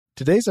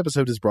Today's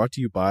episode is brought to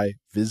you by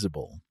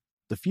Visible.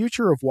 The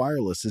future of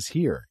wireless is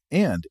here,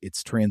 and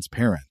it's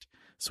transparent.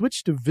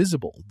 Switch to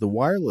Visible, the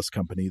wireless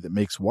company that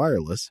makes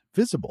wireless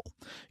visible.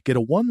 Get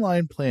a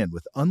one-line plan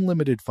with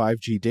unlimited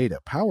 5G data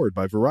powered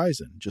by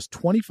Verizon, just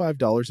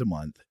 $25 a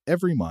month,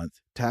 every month,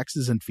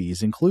 taxes and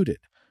fees included.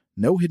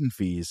 No hidden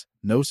fees,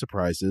 no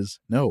surprises,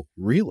 no,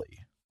 really.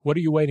 What are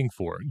you waiting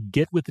for?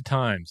 Get with the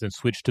times and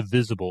switch to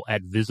Visible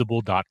at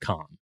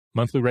Visible.com.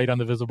 Monthly rate on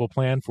the Visible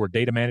plan for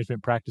data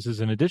management practices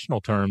and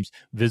additional terms,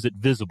 visit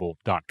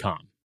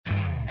Visible.com.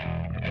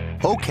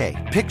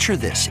 Okay, picture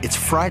this. It's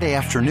Friday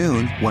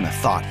afternoon when a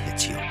thought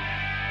hits you.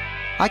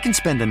 I can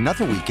spend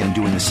another weekend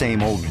doing the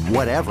same old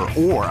whatever,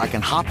 or I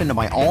can hop into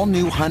my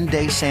all-new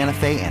Hyundai Santa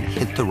Fe and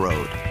hit the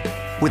road.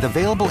 With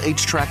available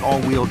H-Track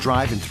all-wheel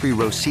drive and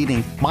 3-row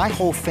seating, my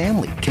whole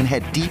family can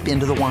head deep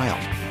into the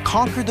wild.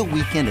 Conquer the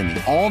weekend in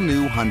the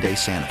all-new Hyundai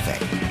Santa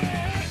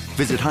Fe.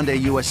 Visit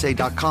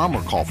HyundaiUSA.com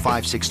or call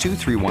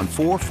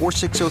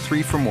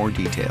 562-314-4603 for more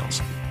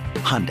details.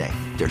 Hyundai,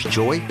 there's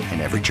joy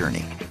in every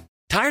journey.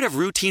 Tired of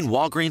routine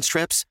Walgreens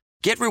trips?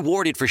 Get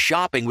rewarded for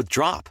shopping with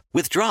Drop.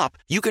 With Drop,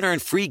 you can earn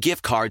free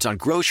gift cards on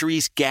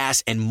groceries,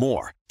 gas, and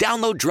more.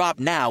 Download Drop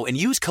now and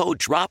use code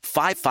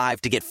DROP55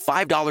 to get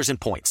 $5 in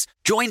points.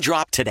 Join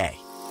Drop today.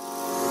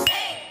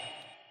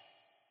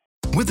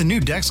 With the new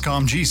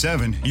Dexcom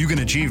G7, you can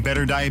achieve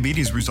better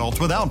diabetes results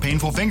without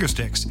painful finger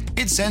sticks.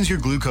 It sends your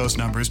glucose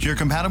numbers to your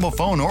compatible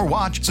phone or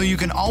watch so you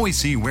can always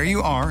see where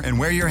you are and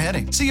where you're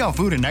heading. See how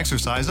food and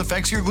exercise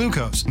affects your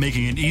glucose,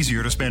 making it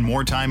easier to spend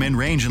more time in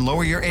range and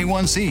lower your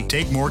A1C.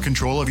 Take more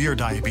control of your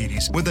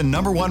diabetes with the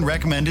 #1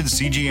 recommended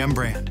CGM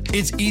brand.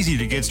 It's easy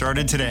to get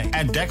started today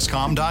at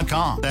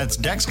Dexcom.com. That's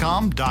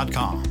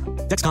Dexcom.com.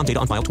 Dexcom data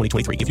on file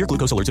 2023. If your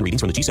glucose alerts and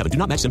readings from the G7 do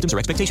not match symptoms or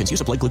expectations, use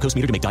a blood glucose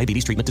meter to make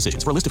diabetes treatment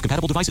decisions. For a list of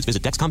compatible devices,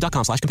 visit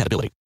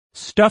Dexcom.com/compatibility.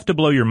 Stuff to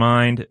blow your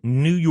mind,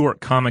 New York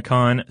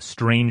Comic-Con,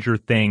 Stranger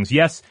Things.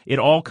 Yes, it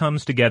all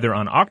comes together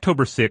on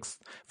October 6th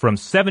from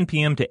 7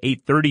 p.m. to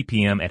 8:30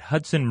 p.m. at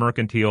Hudson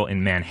Mercantile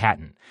in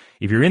Manhattan.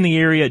 If you're in the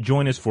area,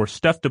 join us for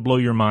Stuff to Blow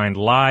Your Mind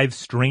Live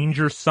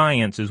Stranger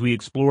Science as we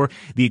explore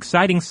the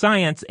exciting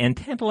science and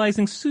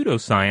tantalizing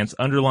pseudoscience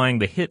underlying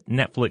the hit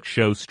Netflix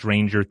show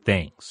Stranger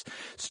Things.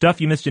 Stuff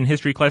You Missed in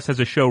History Class has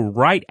a show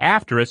right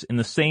after us in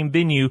the same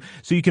venue,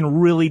 so you can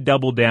really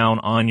double down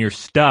on your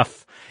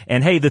stuff.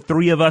 And hey, the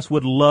three of us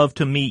would love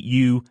to meet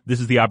you.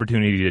 This is the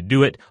opportunity to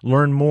do it.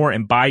 Learn more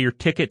and buy your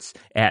tickets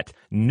at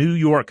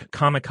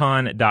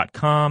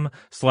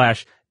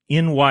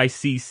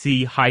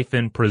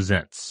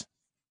newyorkcomiccon.com/NYCC-presents.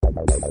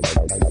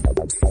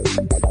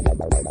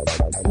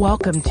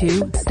 Welcome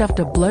to Stuff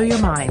to Blow Your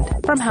Mind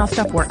from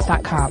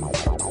HowStuffWorks.com.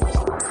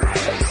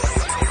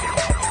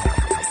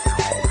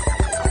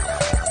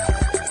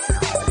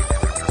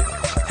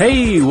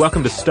 Hey,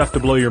 welcome to Stuff to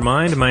Blow Your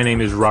Mind. My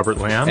name is Robert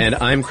Lamb. And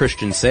I'm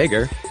Christian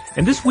Sager.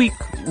 And this week,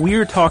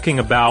 we're talking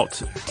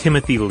about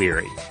Timothy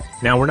Leary.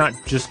 Now, we're not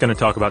just going to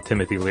talk about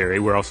Timothy Leary.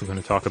 We're also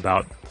going to talk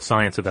about the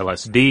science of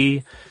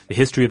LSD, the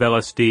history of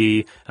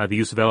LSD, the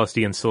use of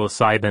LSD and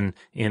psilocybin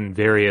in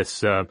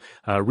various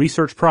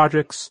research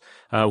projects,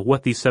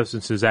 what these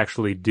substances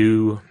actually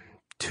do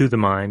to the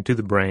mind, to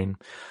the brain.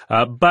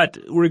 But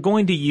we're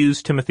going to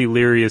use Timothy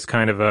Leary as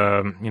kind of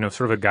a,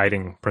 sort of a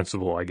guiding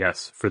principle, I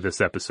guess, for this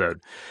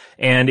episode.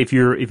 And if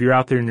you're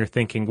out there and you're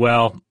thinking,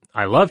 well,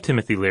 I love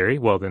Timothy Leary,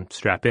 well, then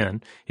strap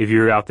in. If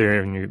you're out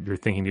there and you're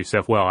thinking to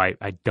yourself, well, I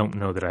don't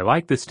know that I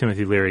like this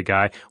Timothy Leary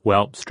guy,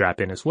 well,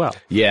 strap in as well.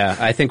 Yeah,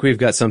 I think we've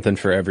got something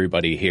for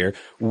everybody here.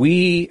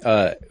 We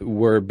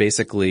were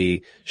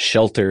basically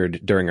sheltered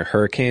during a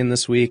hurricane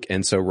this week,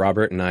 and so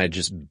Robert and I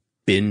just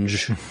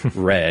binge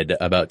read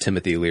about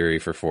Timothy Leary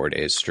for 4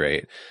 days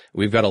straight.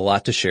 We've got a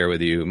lot to share with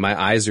you. My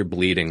eyes are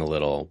bleeding a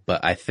little,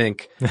 but I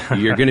think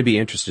you're going to be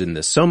interested in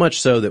this, so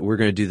much so that we're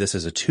going to do this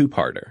as a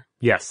two-parter.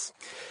 Yes.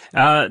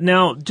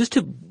 Now, just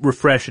to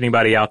refresh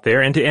anybody out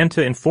there and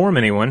to inform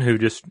anyone who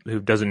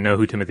doesn't know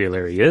who Timothy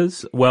Leary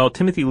is, well,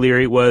 Timothy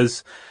Leary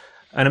was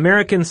an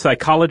American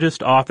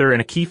psychologist, author,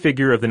 and a key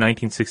figure of the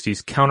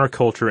 1960s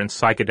counterculture and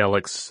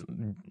psychedelics,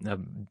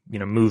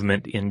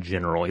 movement in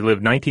general. He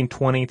lived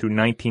 1920 through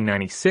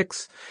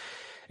 1996,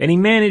 and he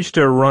managed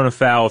to run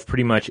afoul of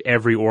pretty much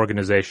every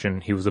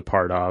organization he was a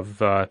part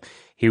of.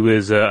 He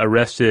was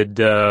arrested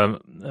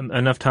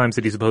enough times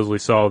that he supposedly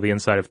saw the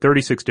inside of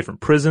 36 different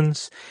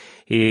prisons.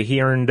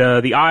 He earned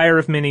the ire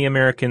of many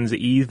Americans,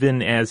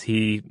 even as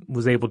he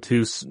was able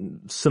to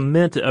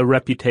cement a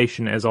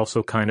reputation as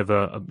also kind of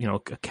a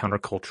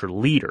counterculture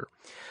leader.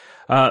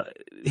 And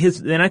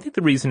I think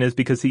the reason is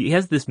because he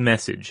has this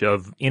message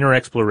of inner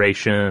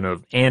exploration,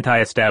 of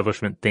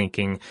anti-establishment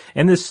thinking,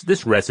 and this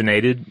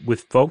resonated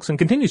with folks and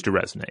continues to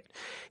resonate.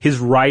 His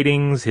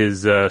writings,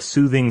 his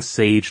soothing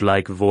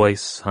sage-like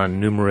voice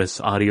on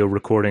numerous audio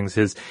recordings,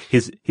 his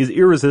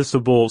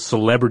irresistible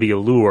celebrity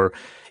allure,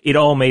 it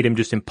all made him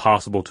just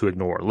impossible to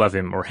ignore, love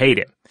him or hate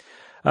him.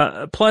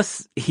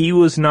 Plus, he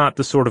was not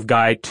the sort of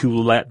guy to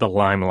let the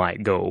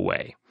limelight go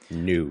away.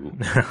 No.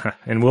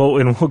 And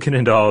we'll get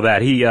into all of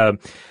that.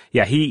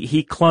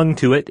 He clung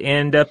to it,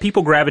 and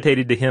people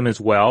gravitated to him as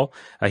well.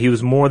 He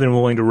was more than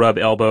willing to rub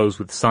elbows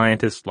with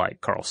scientists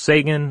like Carl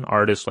Sagan,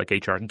 artists like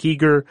H.R.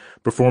 Giger,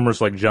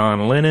 performers like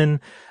John Lennon,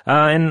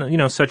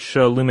 and such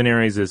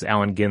luminaries as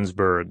Allen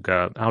Ginsberg,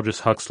 Aldous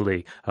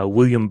Huxley,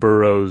 William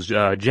Burroughs,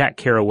 Jack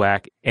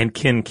Kerouac, and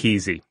Ken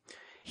Kesey.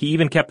 He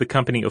even kept the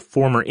company of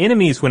former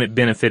enemies when it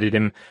benefited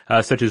him,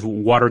 such as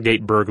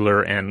Watergate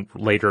burglar and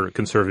later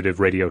conservative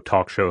radio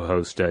talk show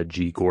host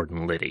G.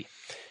 Gordon Liddy.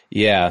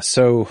 Yeah,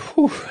 so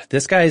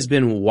this guy has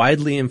been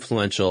widely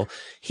influential.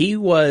 He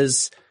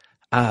was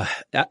I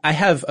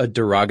have a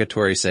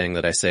derogatory saying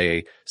that I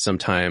say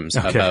sometimes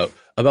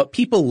about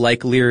people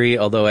like Leary,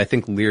 although I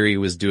think Leary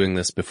was doing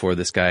this before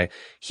this guy.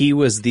 He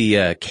was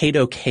the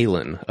Cato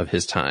Kalin of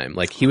his time.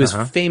 Like, he was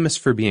famous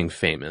for being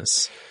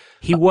famous.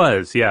 He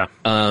was, yeah.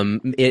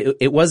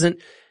 It wasn't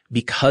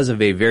because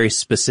of a very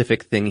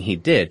specific thing he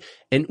did.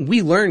 And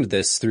we learned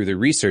this through the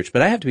research,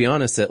 but I have to be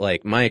honest that,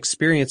 like, my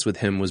experience with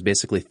him was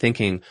basically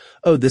thinking,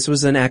 oh, this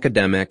was an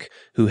academic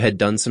who had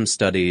done some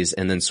studies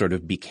and then sort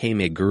of became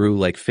a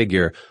guru-like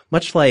figure,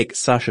 much like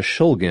Sasha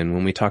Shulgin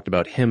when we talked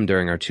about him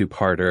during our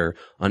two-parter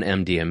on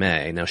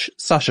MDMA. Now,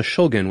 Sasha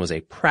Shulgin was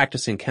a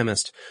practicing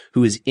chemist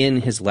who was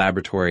in his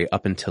laboratory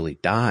up until he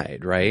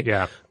died, right?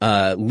 Yeah.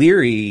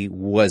 Leary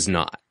was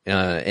not.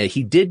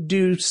 He did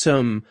do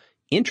some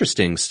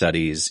interesting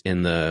studies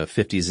in the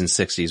 50s and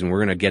 60s, and we're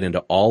going to get into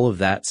all of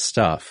that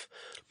stuff.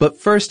 But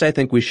first, I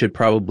think we should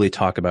probably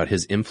talk about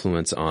his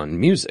influence on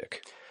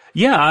music.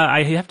 Yeah,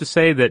 I have to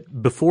say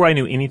that before I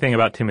knew anything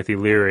about Timothy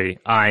Leary,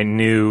 I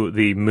knew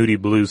the Moody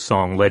Blues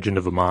song "Legend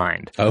of a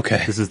Mind."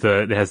 Okay. This is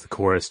it has the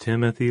chorus,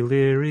 "Timothy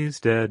Leary's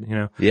dead,"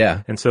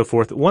 Yeah. and so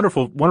forth.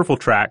 Wonderful, wonderful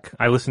track.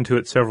 I listened to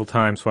it several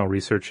times while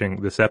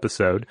researching this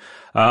episode.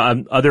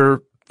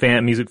 Other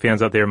music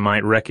fans out there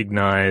might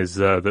recognize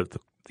the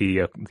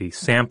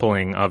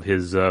sampling of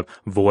his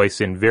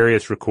voice in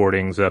various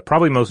recordings,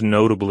 probably most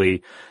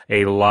notably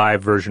a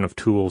live version of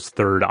Tool's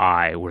Third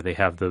Eye, where they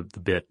have the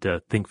bit,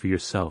 think for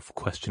yourself,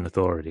 question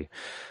authority.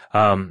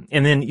 And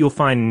then you'll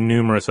find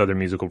numerous other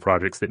musical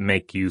projects that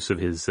make use of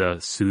his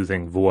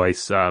soothing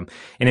voice. And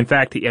in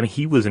fact,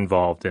 he was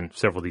involved in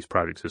several of these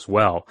projects as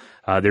well.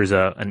 There's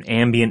an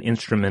ambient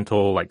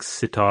instrumental, like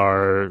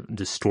sitar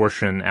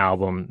distortion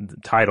album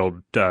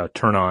titled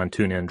Turn On,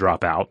 Tune In,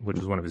 Drop Out, which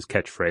is one of his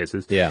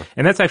catchphrases. Yeah.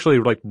 And that's actually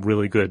like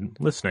really good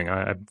listening.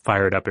 I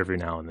fire it up every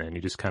now and then.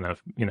 You just kind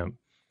of,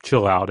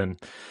 chill out and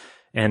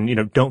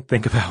don't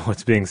think about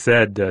what's being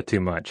said too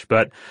much.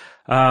 But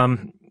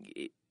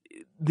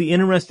the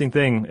interesting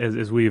thing,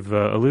 as we've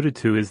alluded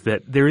to, is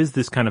that there is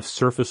this kind of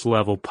surface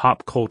level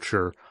pop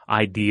culture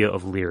idea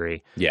of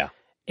Leary. Yeah.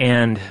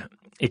 And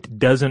it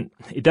doesn't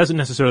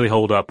necessarily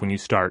hold up when you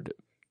start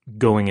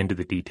going into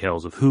the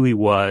details of who he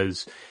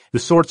was, the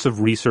sorts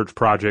of research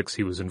projects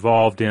he was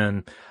involved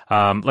in.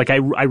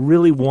 I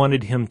really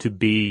wanted him to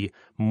be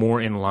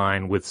more in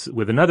line with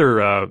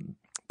another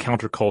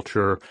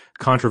counterculture,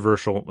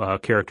 controversial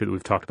character that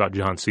we've talked about,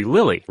 John C.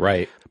 Lilly.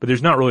 Right. But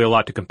there's not really a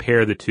lot to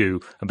compare the two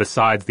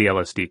besides the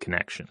LSD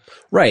connection.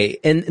 Right.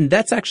 And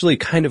that's actually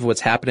kind of what's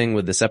happening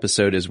with this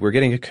episode is we're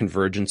getting a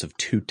convergence of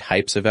two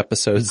types of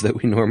episodes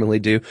that we normally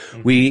do.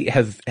 Mm-hmm. We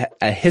have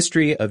a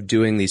history of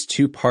doing these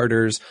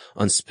two-parters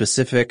on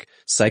specific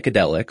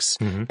psychedelics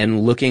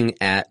and looking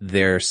at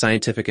their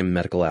scientific and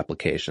medical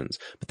applications.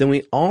 But then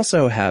we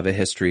also have a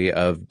history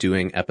of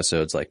doing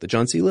episodes like the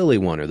John C. Lilly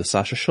one or the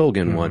Sasha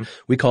Shulgin one.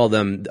 We call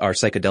them our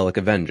psychedelic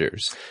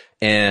Avengers.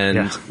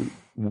 And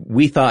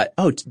we thought,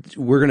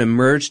 we're going to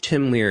merge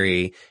Tim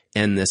Leary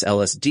and this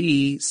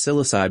LSD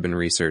psilocybin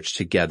research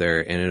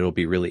together, and it'll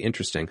be really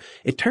interesting.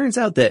 It turns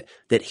out that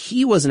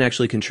he wasn't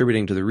actually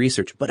contributing to the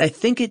research, but I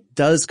think it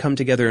does come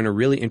together in a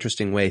really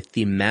interesting way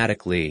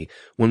thematically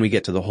when we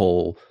get to the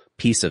whole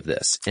piece of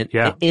this. And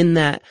in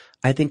that,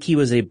 I think he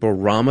was a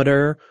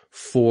barometer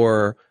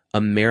for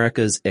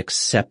America's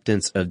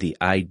acceptance of the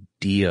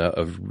idea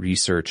of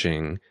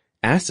researching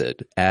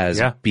acid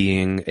as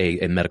being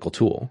a medical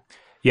tool.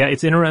 Yeah,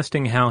 it's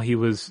interesting how he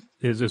was,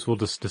 as we'll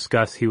just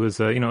discuss, he was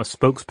a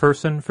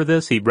spokesperson for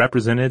this. He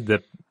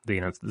represented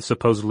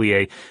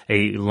supposedly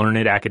a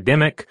learned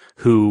academic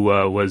who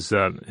was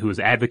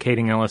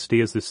advocating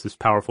LSD as this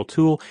powerful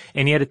tool,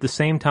 and yet at the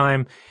same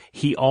time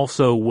he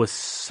also was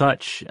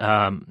such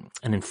an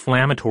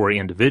inflammatory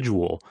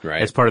individual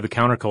as part of the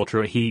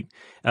counterculture. He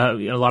a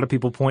lot of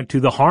people point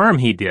to the harm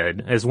he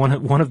did as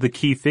one of the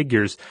key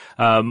figures,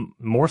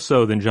 more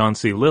so than John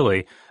C.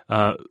 Lilly,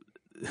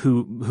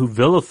 who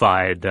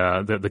vilified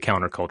the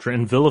counterculture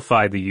and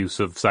vilified the use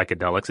of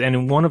psychedelics.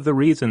 And one of the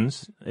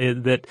reasons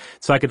is that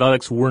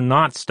psychedelics were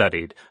not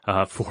studied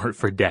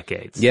for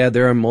decades. Yeah,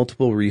 there are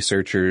multiple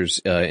researchers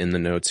in the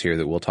notes here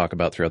that we'll talk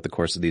about throughout the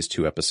course of these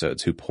two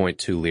episodes who point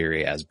to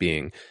Leary as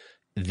being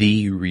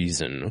the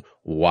reason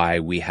why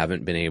we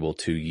haven't been able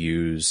to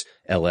use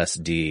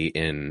LSD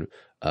in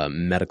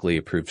medically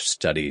approved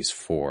studies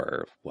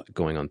for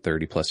going on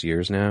 30 plus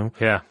years now.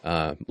 Yeah.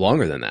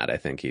 Longer than that, I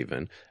think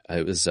even.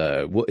 It was,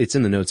 it's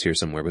in the notes here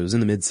somewhere, but it was in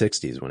the mid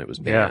 60s when it was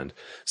banned.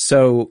 Yeah.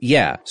 So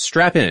yeah,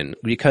 strap in,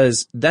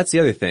 because that's the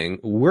other thing.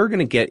 We're going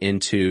to get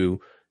into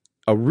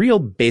a real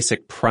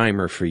basic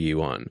primer for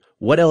you on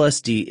what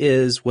LSD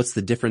is, what's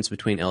the difference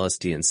between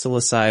LSD and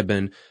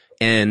psilocybin,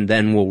 and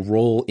then we'll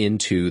roll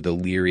into the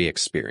Leary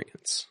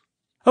experience.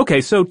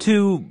 Okay, so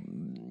to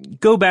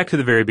go back to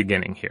the very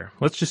beginning here,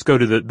 let's just go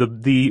to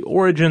the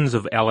origins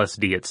of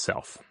LSD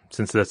itself,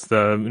 since that's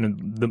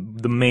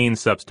the main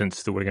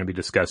substance that we're going to be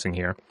discussing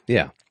here.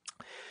 Yeah.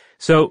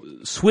 So,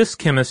 Swiss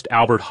chemist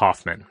Albert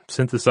Hofmann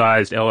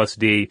synthesized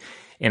LSD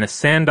in a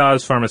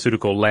Sandoz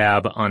pharmaceutical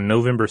lab on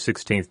November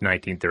 16th,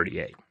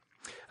 1938.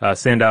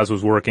 Sandoz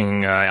was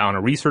working on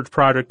a research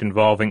project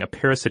involving a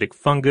parasitic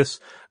fungus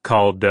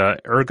called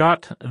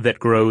ergot that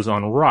grows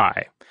on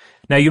rye.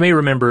 Now, you may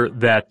remember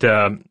that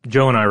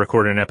Joe and I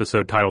recorded an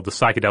episode titled The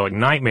Psychedelic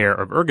Nightmare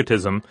of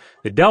Ergotism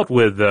that dealt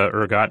with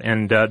ergot,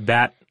 and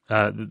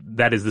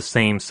that is the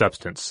same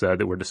substance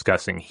that we're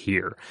discussing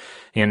here.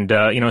 And,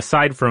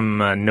 aside from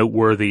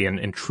noteworthy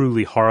and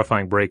truly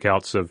horrifying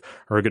breakouts of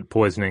ergot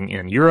poisoning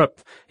in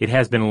Europe, it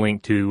has been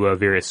linked to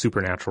various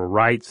supernatural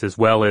rites as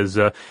well as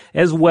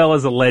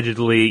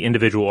allegedly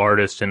individual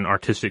artists and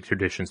artistic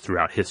traditions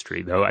throughout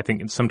history, though I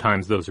think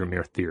sometimes those are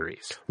mere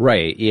theories.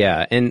 Right,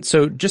 yeah. And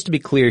so just to be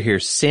clear here,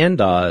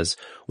 Sandoz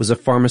was a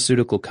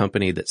pharmaceutical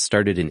company that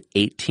started in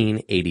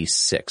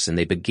 1886, and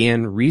they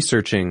began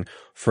researching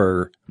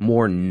for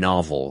more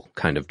novel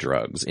kind of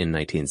drugs in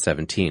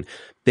 1917.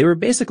 They were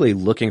basically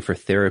looking for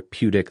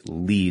therapeutic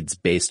leads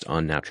based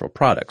on natural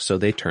products, so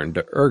they turned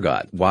to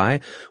ergot. Why?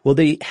 Well,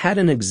 they had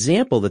an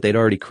example that they'd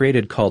already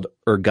created called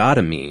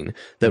ergotamine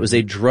that was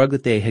a drug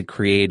that they had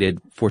created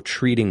for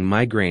treating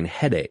migraine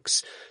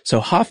headaches.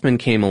 So Hofmann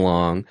came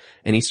along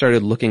and he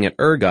started looking at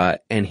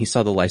ergot and he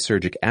saw the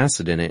lysergic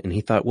acid in it and he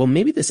thought, well,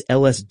 maybe this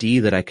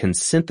LSD that I can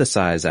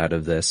synthesize out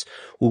of this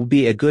will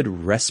be a good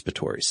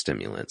respiratory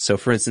stimulant. So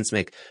for instance,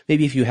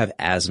 maybe if you have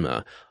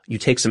asthma, you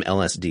take some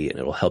LSD and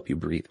it'll help you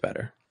breathe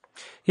better.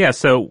 Yeah,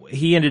 so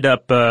he ended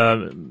up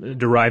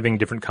deriving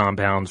different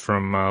compounds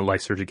from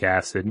lysergic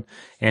acid,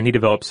 and he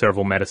developed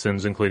several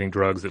medicines, including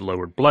drugs that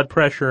lowered blood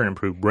pressure and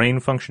improved brain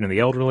function in the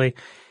elderly.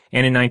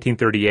 And in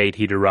 1938,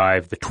 he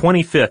derived the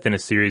 25th in a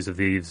series of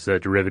these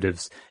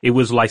derivatives. It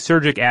was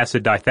lysergic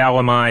acid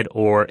dithalamide,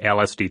 or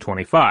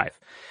LSD-25.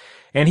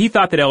 And he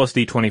thought that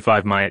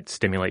LSD-25 might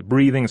stimulate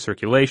breathing,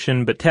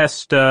 circulation, but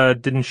tests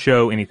didn't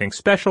show anything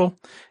special,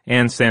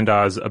 and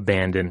Sandoz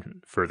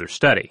abandoned further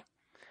study.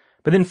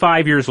 But then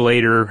 5 years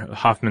later,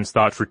 Hofmann's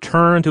thoughts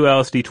returned to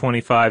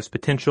LSD-25's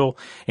potential,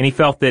 and he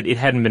felt that it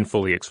hadn't been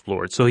fully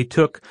explored. So he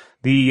took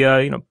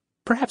the,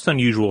 perhaps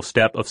unusual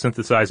step of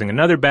synthesizing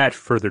another batch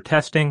for further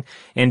testing,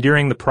 and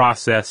during the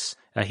process,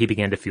 he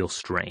began to feel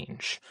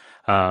strange.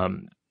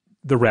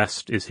 The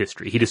rest is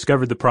history. He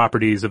discovered the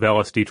properties of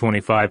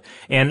LSD-25,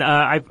 and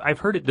I've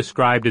heard it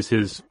described as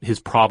his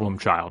problem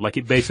child.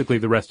 Like, basically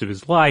the rest of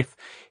his life,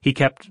 he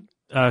kept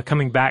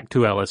coming back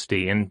to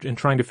LSD and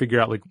trying to figure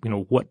out,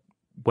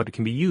 what it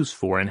can be used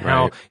for and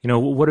how, right.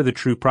 What are the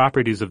true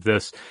properties of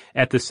this.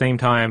 At the same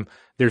time,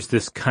 there's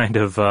this kind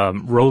of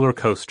roller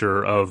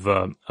coaster of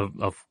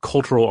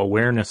cultural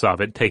awareness of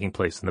it taking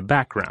place in the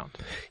background.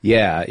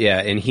 Yeah,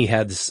 and he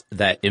had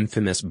that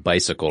infamous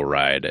bicycle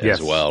ride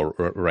as well,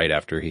 right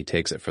after he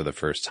takes it for the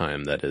first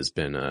time, that has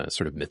been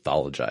sort of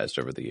mythologized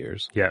over the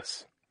years.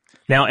 Yes.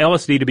 Now,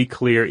 LSD, to be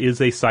clear,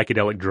 is a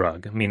psychedelic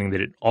drug, meaning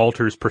that it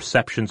alters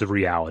perceptions of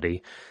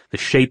reality, the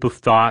shape of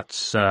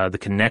thoughts, the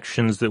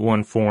connections that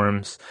one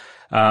forms.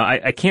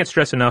 I can't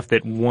stress enough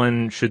that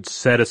one should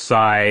set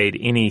aside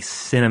any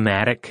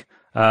cinematic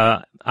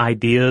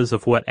ideas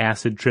of what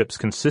acid trips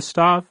consist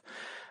of,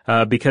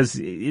 because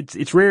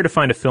it's rare to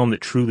find a film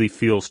that truly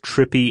feels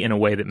trippy in a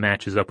way that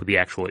matches up with the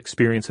actual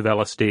experience of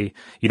LSD.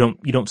 You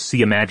don't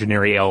see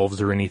imaginary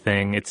elves or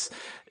anything.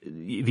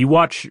 If you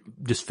watch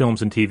just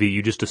films and TV,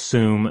 you just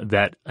assume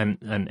that an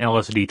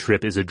LSD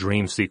trip is a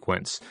dream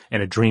sequence,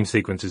 and a dream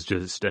sequence is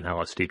just an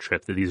LSD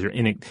trip. That these are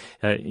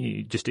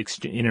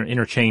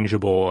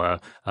interchangeable,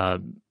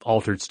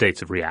 altered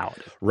states of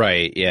reality.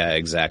 Right. Yeah,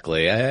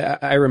 exactly.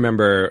 I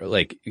remember,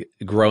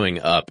 growing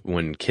up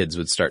when kids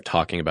would start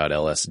talking about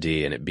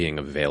LSD and it being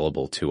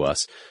available to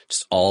us,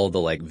 just all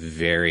the,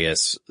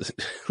 various,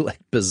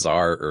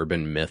 bizarre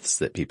urban myths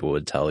that people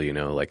would tell,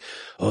 oh,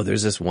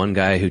 there's this one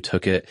guy who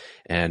took it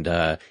and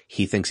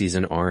he thinks he's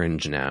an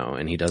orange now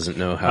and he doesn't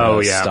know how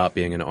to stop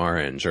being an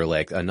orange. Or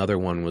another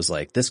one was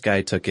this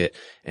guy took it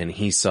and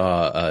he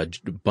saw a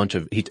bunch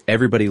of,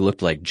 everybody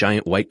looked like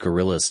giant white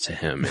gorillas to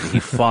him and he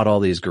fought all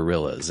these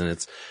gorillas. And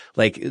it's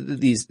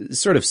these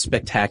sort of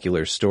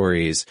spectacular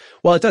stories.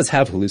 While it does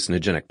have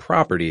hallucinogenic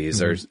properties,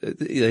 they're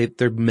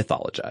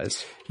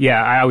mythologized.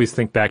 Yeah, I always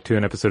think back to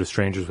an episode of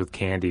Strangers with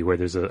Candy where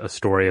there's a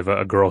story of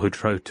a girl who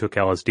took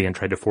LSD and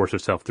tried to force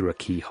herself through a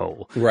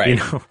keyhole. Right.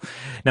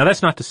 Now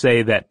that's not to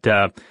say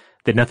that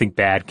that nothing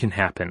bad can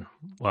happen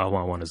while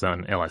one is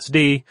on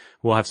LSD.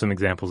 We'll have some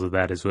examples of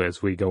that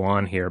as we go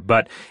on here.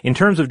 But in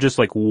terms of just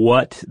like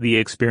what the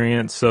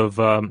experience of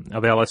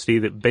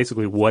LSD, that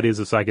basically what is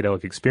a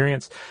psychedelic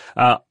experience,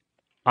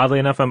 oddly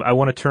enough, I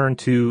want to turn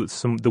to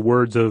the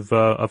words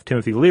of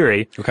Timothy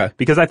Leary, okay,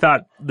 because I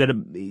thought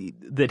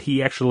that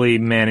he actually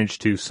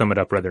managed to sum it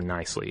up rather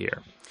nicely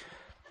here.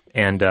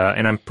 And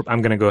I'm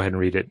going to go ahead and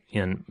read it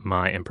in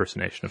my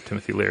impersonation of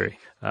Timothy Leary,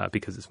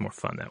 because it's more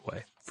fun that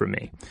way for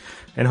me,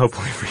 and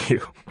hopefully for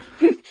you.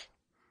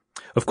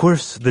 Of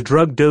course, the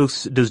drug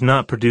dose does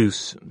not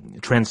produce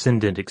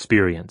transcendent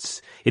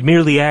experience. It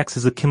merely acts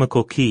as a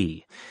chemical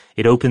key.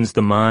 It opens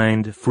the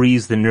mind,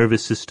 frees the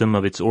nervous system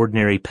of its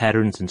ordinary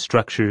patterns and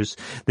structures.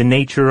 The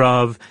nature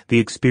of the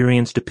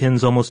experience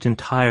depends almost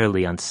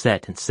entirely on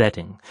set and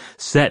setting.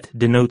 Set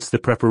denotes the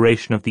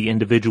preparation of the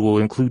individual,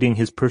 including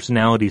his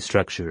personality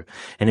structure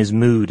and his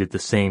mood at the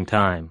same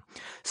time.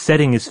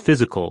 Setting is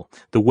physical,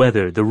 the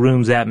weather, the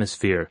room's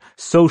atmosphere.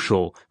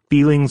 Social,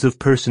 feelings of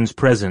persons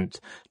present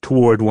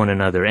toward one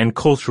another. And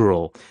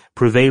cultural,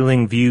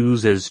 prevailing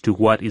views as to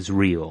what is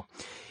real.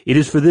 It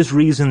is for this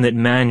reason that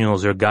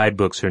manuals or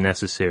guidebooks are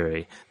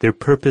necessary. Their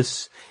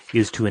purpose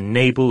is to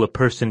enable a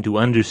person to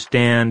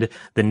understand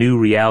the new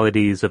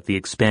realities of the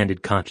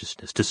expanded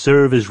consciousness, to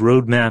serve as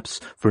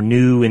roadmaps for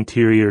new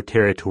interior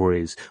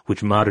territories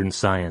which modern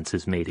science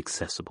has made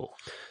accessible.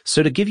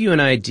 So to give you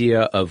an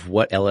idea of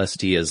what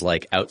LSD is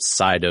like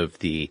outside of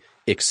the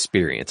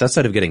experience,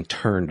 outside of getting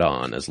turned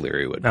on, as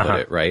Leary would put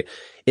it, right?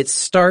 It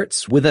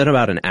starts within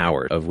about an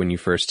hour of when you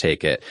first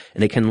take it,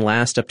 and it can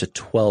last up to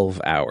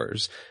 12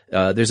 hours.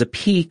 There's a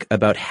peak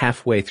about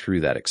halfway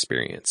through that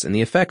experience, and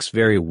the effects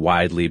vary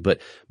widely,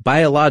 but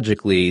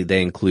biologically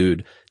they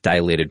include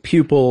dilated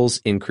pupils,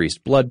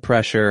 increased blood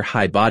pressure,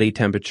 high body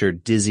temperature,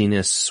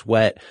 dizziness,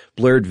 sweat,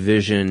 blurred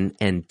vision,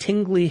 and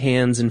tingly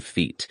hands and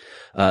feet.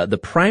 The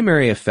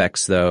primary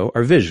effects, though,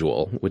 are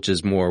visual, which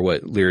is more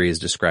what Leary is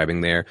describing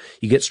there.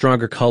 You get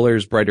stronger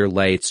colors, brighter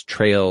lights,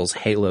 trails,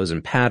 halos,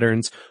 and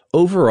patterns.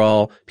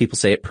 Overall, people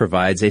say it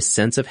provides a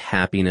sense of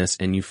happiness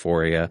and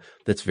euphoria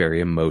that's very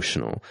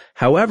emotional.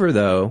 However,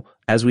 though,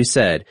 as we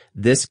said,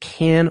 this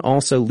can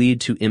also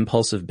lead to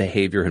impulsive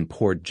behavior and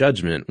poor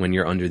judgment when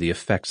you're under the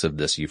effects of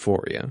this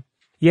euphoria.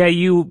 Yeah,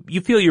 you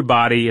feel your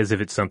body as if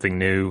it's something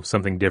new,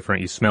 something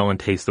different. You smell and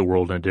taste the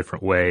world in a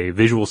different way.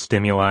 Visual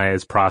stimuli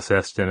is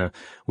processed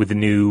with the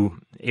new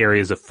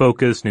areas of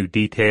focus, new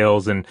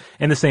details, and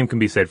the same can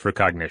be said for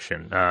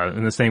cognition.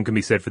 And the same can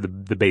be said for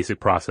the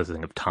basic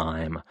processing of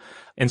time.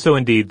 And so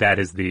indeed, that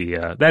is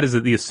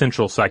the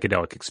essential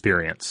psychedelic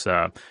experience,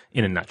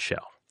 in a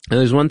nutshell. And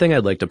there's one thing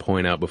I'd like to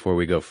point out before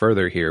we go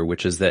further here,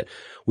 which is that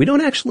we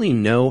don't actually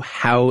know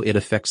how it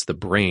affects the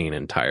brain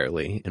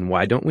entirely. And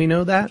why don't we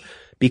know that?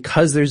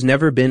 Because there's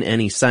never been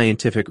any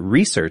scientific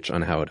research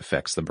on how it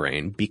affects the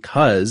brain,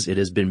 because it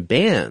has been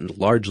banned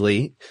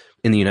largely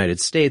in the United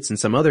States and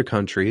some other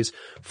countries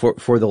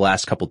for the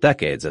last couple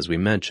decades, as we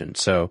mentioned.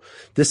 So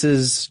this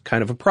is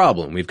kind of a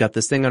problem. We've got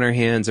this thing on our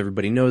hands.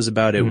 Everybody knows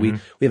about it. Mm-hmm.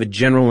 We have a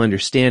general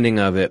understanding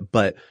of it,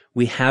 but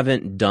we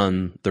haven't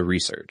done the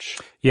research.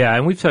 Yeah,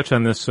 and we've touched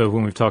on this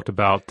when we've talked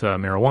about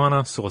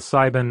marijuana,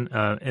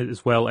 psilocybin,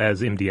 as well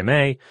as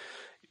MDMA.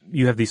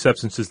 You have these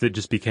substances that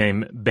just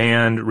became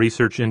banned,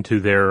 research into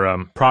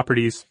their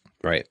properties.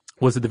 Right.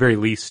 Was at the very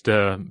least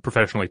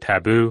professionally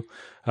taboo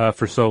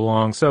for so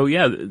long. So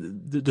yeah,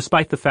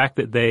 despite the fact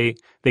that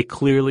they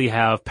clearly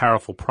have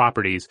powerful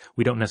properties,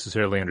 we don't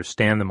necessarily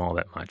understand them all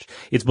that much.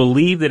 It's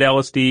believed that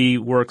LSD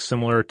works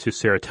similar to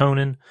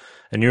serotonin,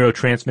 a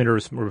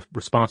neurotransmitter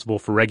responsible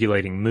for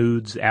regulating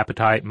moods,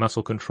 appetite,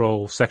 muscle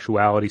control,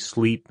 sexuality,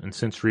 sleep, and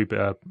sensory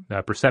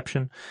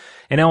perception.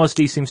 And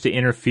LSD seems to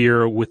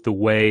interfere with the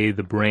way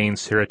the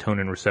brain's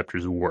serotonin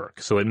receptors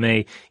work. So it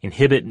may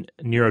inhibit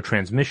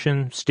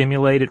neurotransmission,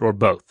 stimulate it, or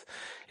both.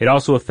 It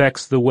also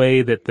affects the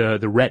way that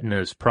the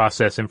retinas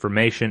process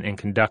information and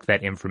conduct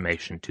that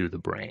information to the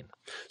brain.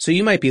 So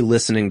you might be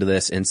listening to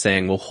this and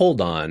saying, well, hold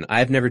on,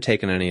 I've never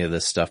taken any of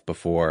this stuff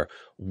before.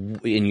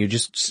 And you're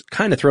just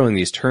kind of throwing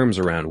these terms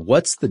around.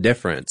 What's the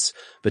difference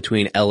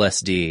between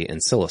LSD and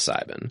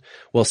psilocybin?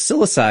 Well,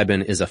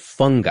 psilocybin is a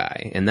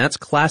fungi, and that's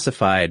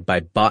classified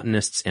by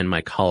botanists and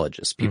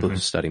mycologists, people who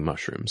study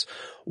mushrooms.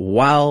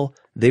 While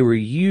they were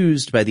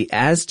used by the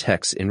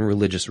Aztecs in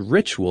religious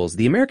rituals,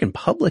 the American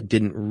public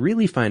didn't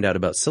really find out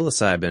about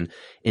psilocybin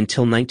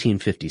until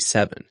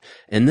 1957.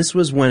 And this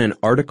was when an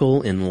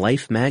article in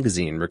Life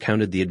magazine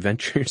recounted the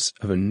adventures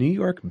of a New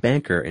York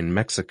banker in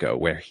Mexico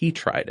where he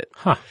tried it.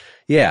 Huh.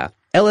 Yeah.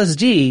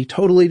 LSD,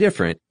 totally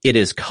different. It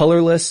is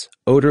colorless,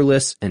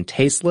 odorless, and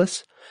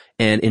tasteless.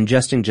 And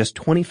ingesting just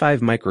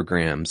 25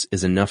 micrograms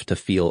is enough to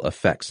feel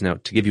effects. Now,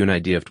 to give you an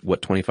idea of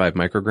what 25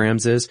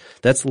 micrograms is,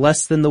 that's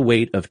less than the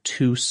weight of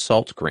 2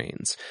 salt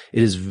grains.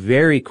 It is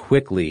very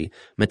quickly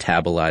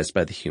metabolized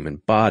by the human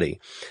body.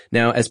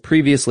 Now, as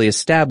previously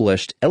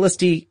established,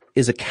 LSD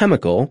is a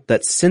chemical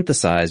that's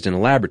synthesized in a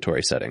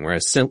laboratory setting,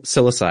 whereas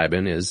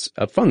psilocybin is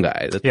a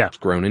fungi that's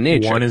grown in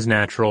nature. One is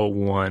natural,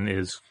 one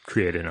is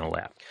created in a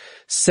lab.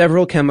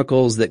 Several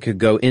chemicals that could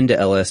go into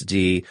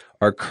LSD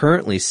are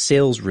currently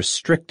sales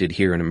restricted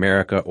here in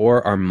America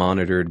or are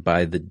monitored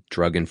by the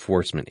Drug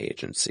Enforcement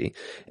Agency.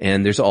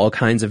 And there's all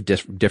kinds of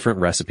different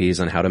recipes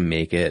on how to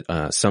make it.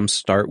 Some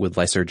start with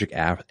lysergic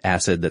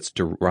acid that's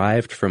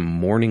derived from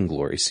morning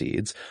glory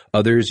seeds.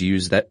 Others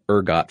use that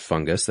ergot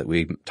fungus that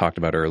we talked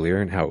about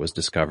earlier and how it was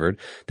discovered.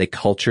 They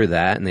culture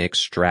that and they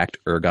extract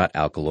ergot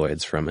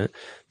alkaloids from it.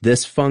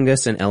 This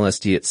fungus and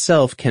LSD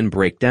itself can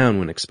break down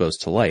when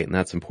exposed to light, and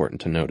that's important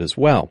to note as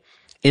well.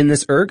 In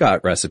this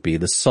ergot recipe,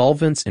 the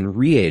solvents and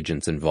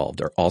reagents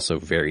involved are also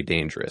very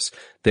dangerous.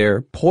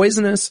 They're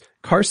poisonous,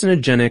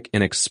 carcinogenic,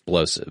 and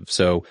explosive.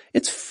 So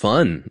it's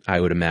fun, I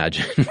would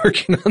imagine,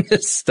 working on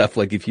this stuff.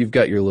 Like if you've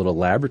got your little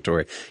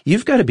laboratory,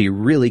 you've got to be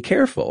really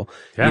careful.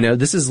 Yeah. You know,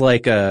 this is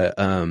like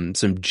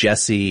some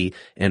Jesse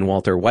and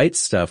Walter White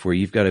stuff where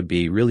you've got to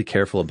be really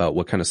careful about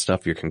what kind of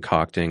stuff you're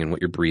concocting and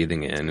what you're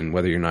breathing in and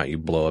whether or not you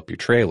blow up your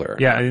trailer.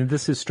 Yeah, I mean,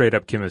 this is straight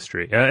up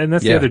chemistry. And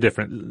that's the other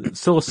difference.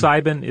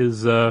 Psilocybin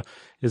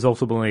is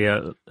ultimately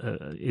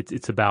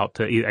it's about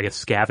I guess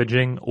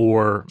scavenging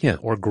or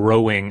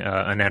growing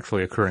a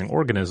naturally occurring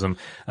organism.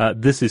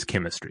 This is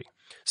chemistry.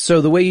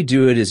 So the way you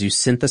do it is you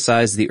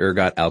synthesize the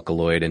ergot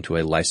alkaloid into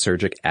a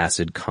lysergic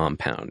acid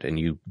compound, and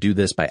you do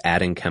this by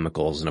adding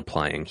chemicals and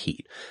applying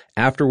heat.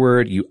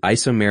 Afterward, you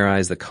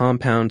isomerize the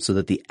compound so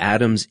that the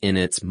atoms in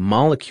its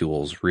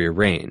molecules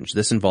rearrange.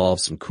 This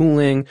involves some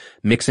cooling,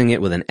 mixing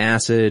it with an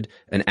acid,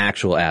 an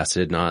actual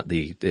acid, not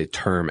the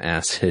term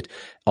acid,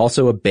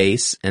 also a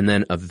base, and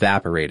then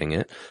evaporating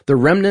it. The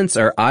remnants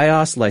are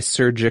ios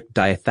lysergic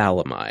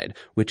diethylamide,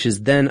 which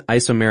is then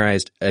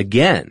isomerized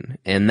again,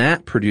 and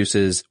that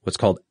produces what's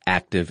called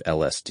active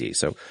LSD.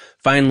 So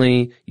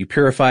finally, you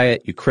purify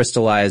it, you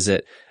crystallize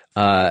it.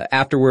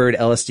 Afterward,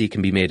 LSD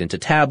can be made into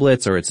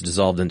tablets, or it's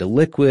dissolved into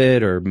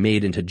liquid, or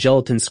made into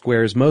gelatin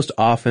squares. Most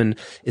often,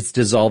 it's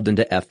dissolved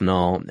into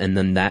ethanol, and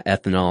then that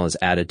ethanol is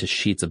added to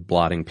sheets of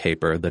blotting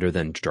paper that are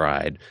then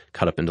dried,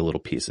 cut up into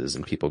little pieces,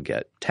 and people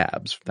get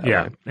tabs that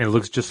way. And it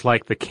looks just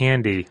like the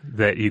candy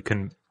that you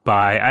can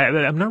buy.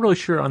 I'm not really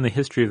sure on the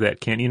history of that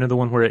candy. You know, the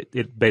one where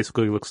it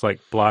basically looks like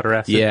blotter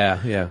acid?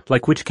 Yeah.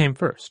 Like, which came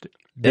first?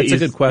 That's a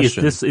good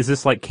question. Is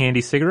this like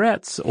candy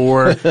cigarettes,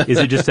 or is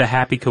it just a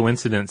happy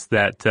coincidence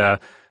that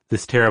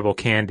this terrible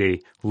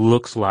candy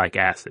looks like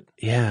acid?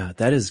 Yeah,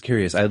 that is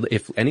curious.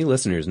 If any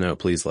listeners know,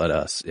 please let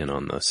us in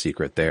on the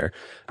secret there.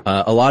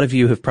 A lot of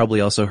you have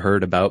probably also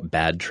heard about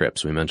bad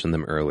trips. We mentioned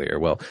them earlier.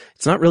 Well,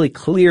 it's not really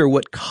clear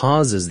what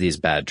causes these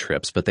bad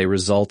trips, but they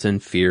result in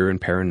fear and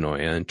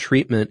paranoia, and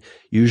treatment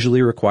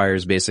usually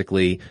requires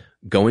basically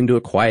going to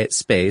a quiet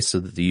space so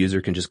that the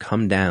user can just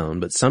come down,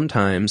 but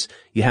sometimes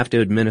you have to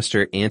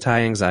administer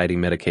anti-anxiety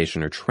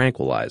medication or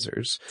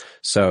tranquilizers.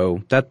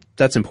 So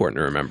that's important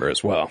to remember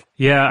as well.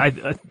 Yeah,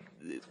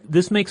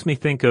 this makes me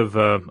think of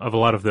a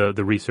lot of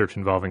the research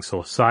involving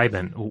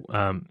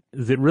psilocybin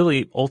that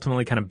really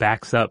ultimately kind of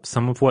backs up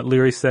some of what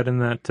Leary said in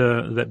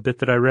that bit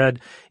that I read,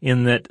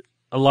 in that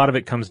a lot of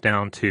it comes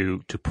down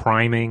to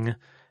priming,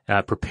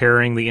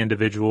 preparing the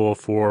individual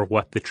for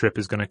what the trip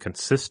is going to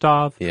consist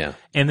of. Yeah.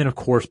 And then, of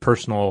course,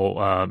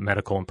 personal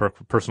medical and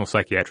personal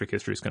psychiatric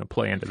history is going to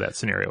play into that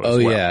scenario as well. Oh,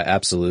 yeah,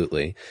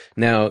 absolutely.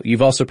 Now,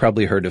 you've also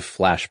probably heard of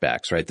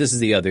flashbacks, right? This is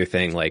the other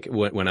thing, like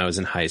when I was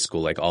in high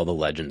school, like all the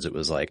legends, it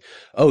was like,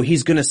 oh,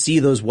 he's going to see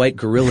those white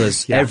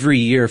gorillas every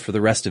year for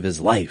the rest of his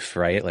life,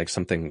 right? Like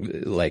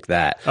something like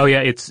that. Oh,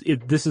 yeah,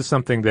 this is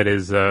something that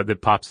is that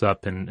pops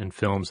up in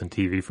films and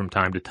TV from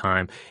time to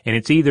time. And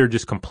it's either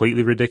just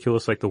completely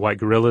ridiculous, like the white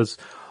gorillas,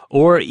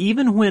 or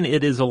even when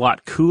it is a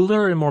lot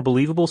cooler and more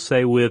believable,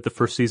 say with the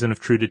first season of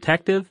True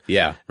Detective.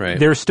 Yeah, right.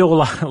 There's still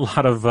a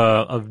lot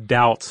of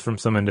doubts from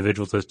some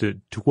individuals as to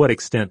what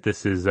extent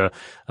this is a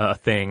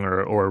thing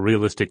or a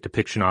realistic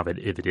depiction of it,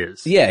 if it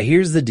is. Yeah,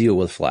 here's the deal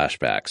with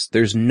flashbacks.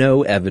 There's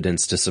no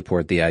evidence to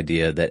support the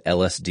idea that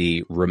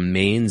LSD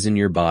remains in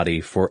your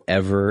body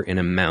forever in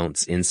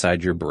amounts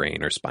inside your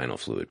brain or spinal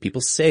fluid.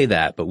 People say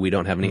that, but we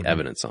don't have any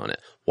evidence on it.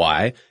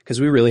 Why?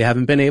 Because we really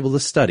haven't been able to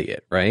study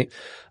it, right?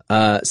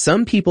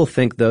 Some people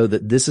think, though,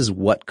 that this is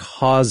what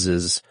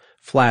causes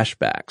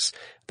flashbacks.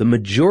 The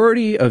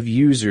majority of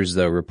users,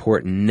 though,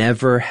 report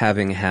never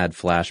having had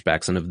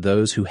flashbacks, and of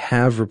those who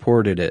have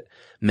reported it,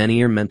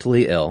 many are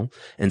mentally ill,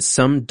 and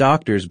some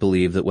doctors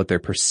believe that what they're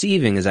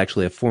perceiving is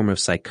actually a form of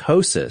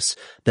psychosis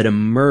that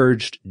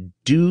emerged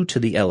due to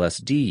the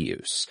LSD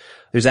use.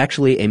 There's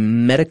actually a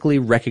medically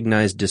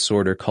recognized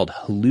disorder called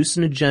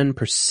hallucinogen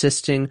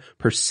persisting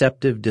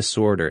perceptive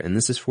disorder, and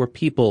this is for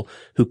people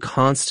who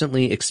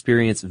constantly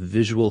experience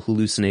visual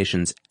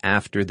hallucinations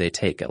after they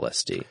take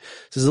LSD.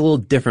 This is a little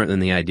different than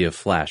the idea of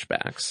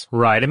flashbacks.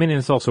 Right. I mean,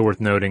 it's also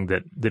worth noting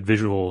that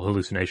visual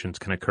hallucinations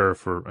can occur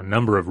for a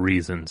number of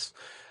reasons.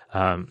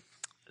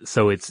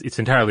 So it's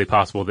entirely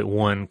possible that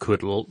one could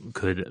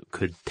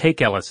take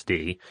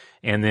LSD,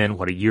 and then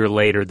a year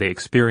later they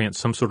experience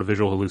some sort of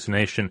visual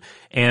hallucination,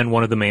 and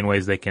one of the main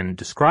ways they can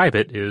describe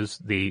it is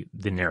the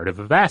narrative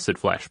of acid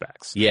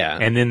flashbacks. Yeah.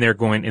 And then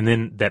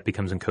then that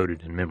becomes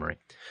encoded in memory.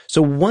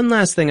 So one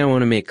last thing I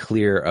want to make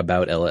clear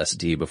about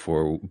LSD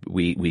before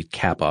we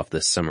cap off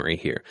this summary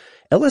here.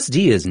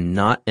 LSD is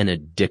not an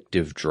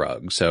addictive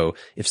drug. So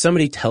if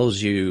somebody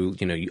tells you,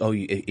 you're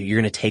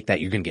going to take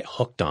that, you're going to get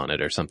hooked on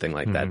it or something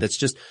like that, that's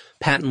just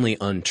patently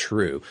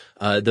untrue.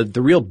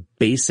 The real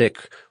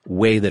basic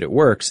way that it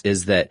works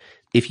is that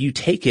if you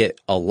take it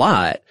a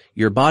lot,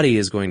 your body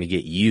is going to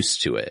get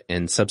used to it,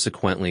 and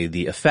subsequently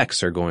the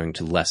effects are going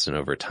to lessen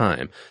over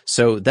time.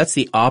 So that's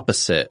the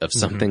opposite of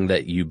something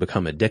that you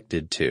become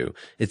addicted to.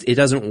 It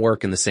doesn't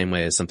work in the same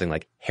way as something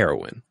like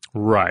heroin.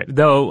 Right.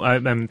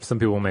 Though some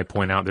people may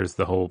point out there's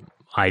the whole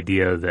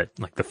idea that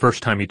like the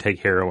first time you take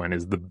heroin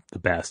is the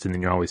best, and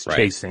then you're always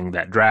chasing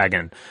that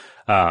dragon.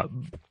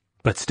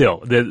 But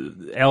still, the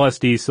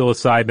LSD,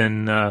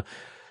 psilocybin,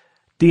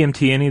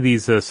 DMT, any of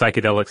these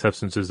psychedelic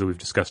substances that we've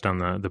discussed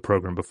on the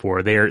program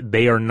before,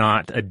 they are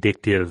not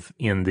addictive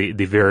in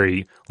the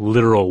very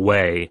literal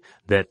way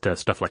that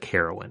stuff like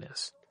heroin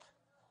is.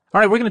 All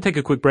right, we're going to take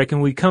a quick break,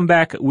 and when we come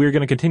back, we're going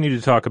to continue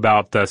to talk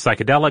about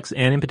psychedelics,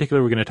 and in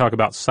particular, we're going to talk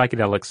about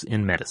psychedelics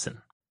in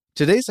medicine.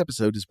 Today's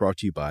episode is brought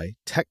to you by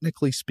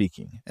Technically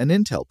Speaking, an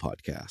Intel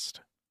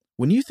podcast.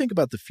 When you think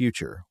about the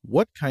future,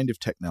 what kind of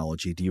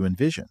technology do you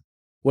envision?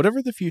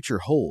 Whatever the future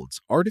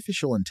holds,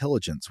 artificial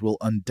intelligence will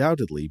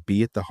undoubtedly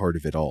be at the heart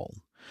of it all.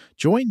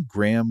 Join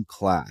Graham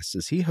Class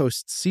as he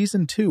hosts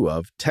Season 2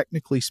 of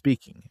Technically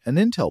Speaking, an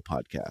Intel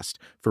podcast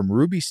from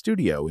Ruby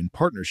Studio in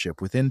partnership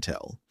with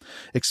Intel.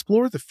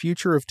 Explore the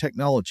future of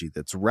technology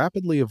that's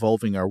rapidly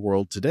evolving our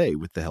world today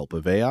with the help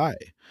of AI.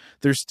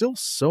 There's still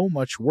so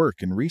much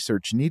work and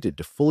research needed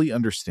to fully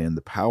understand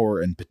the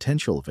power and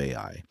potential of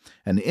AI,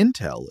 and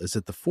Intel is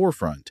at the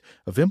forefront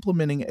of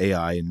implementing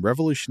AI in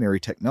revolutionary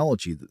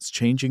technology that's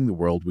changing the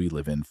world we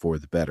live in for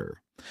the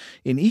better.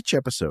 In each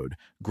episode,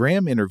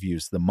 Graham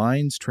interviews the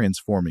minds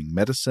transforming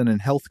medicine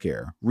and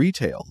healthcare,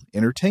 retail,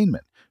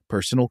 entertainment,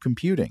 personal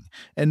computing,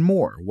 and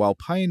more while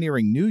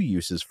pioneering new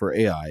uses for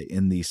AI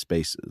in these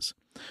spaces.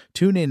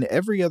 Tune in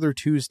every other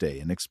Tuesday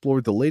and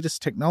explore the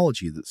latest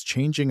technology that's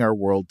changing our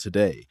world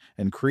today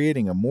and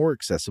creating a more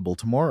accessible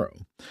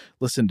tomorrow.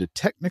 Listen to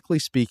Technically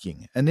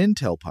Speaking, an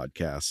Intel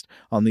podcast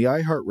on the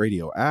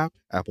iHeartRadio app,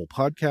 Apple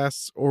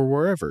Podcasts, or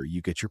wherever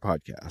you get your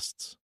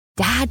podcasts.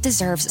 Dad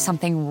deserves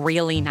something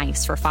really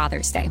nice for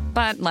Father's Day,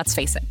 but let's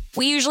face it,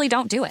 we usually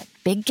don't do it.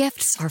 Big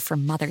gifts are for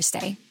Mother's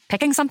Day.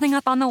 Picking something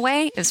up on the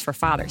way is for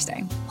Father's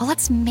Day. Well,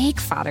 let's make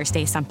Father's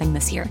Day something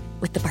this year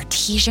with the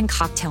Bartesian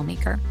Cocktail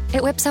Maker.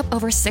 It whips up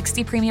over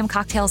 60 premium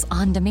cocktails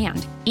on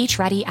demand, each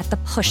ready at the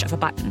push of a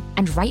button.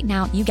 And right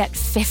now, you get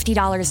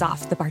 $50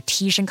 off the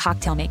Bartesian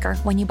Cocktail Maker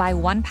when you buy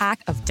one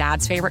pack of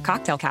Dad's favorite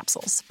cocktail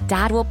capsules.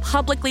 Dad will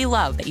publicly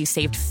love that you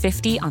saved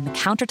 $50 on the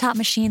countertop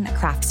machine that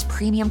crafts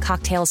premium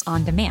cocktails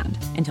on demand,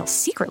 and he'll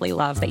secretly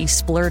love that you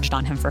splurged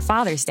on him for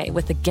Father's Day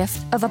with the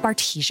gift of a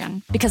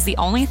Bartesian. Because the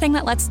only thing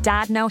that lets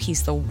Dad know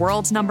he's the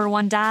world's number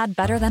one dad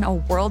better than a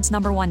world's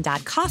number one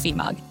dad coffee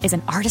mug is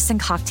an artisan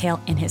cocktail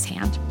in his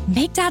hand.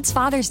 Make Dad's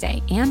Father's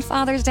Day and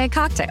Father's Day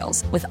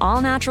cocktails with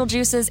all natural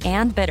juices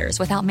and bitters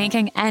without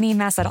making any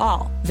mess at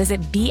all. Visit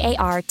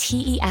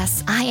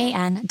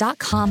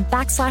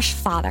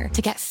BARTESIAN.com/father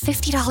to get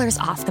 $50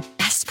 off the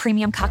best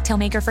premium cocktail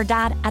maker for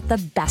Dad at the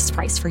best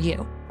price for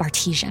you.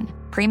 Bartesian.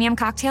 Premium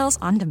cocktails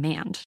on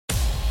demand.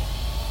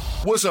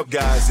 What's up,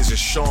 guys? This is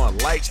Sean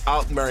Lights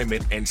Out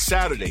Merriman, and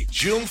Saturday,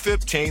 June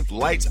 15th,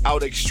 Lights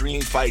Out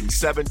Extreme Fighting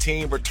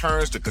 17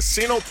 returns to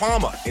Casino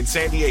Palma in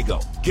San Diego.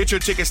 Get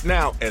your tickets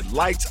now at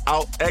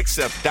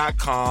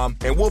lightsoutxf.com,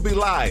 and we'll be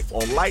live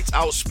on Lights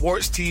Out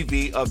Sports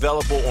TV,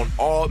 available on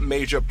all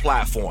major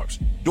platforms.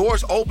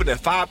 Doors open at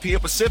 5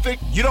 p.m. Pacific.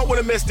 You don't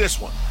want to miss this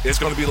one. It's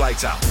going to be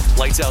lights out.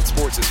 Lights Out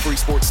Sports is free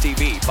sports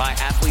TV by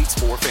athletes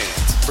for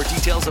fans. For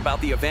details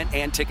about the event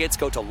and tickets,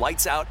 go to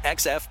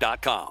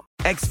lightsoutxf.com.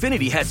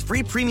 Xfinity has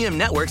free premium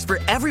networks for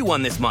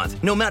everyone this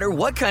month, no matter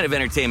what kind of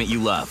entertainment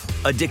you love.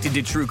 Addicted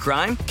to true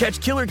crime? Catch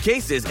killer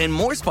cases and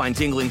more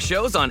spine-tingling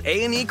shows on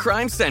A&E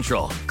Crime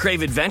Central.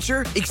 Crave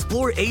adventure?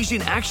 Explore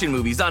Asian action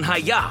movies on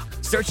Hi-Ya.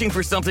 Searching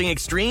for something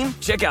extreme?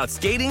 Check out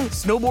skating,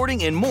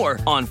 snowboarding, and more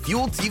on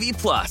Fuel TV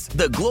Plus,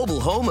 the global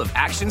home of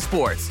action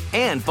sports.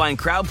 And find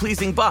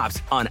crowd-pleasing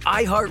bops on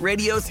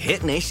iHeartRadio's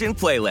Hit Nation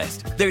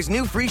playlist. There's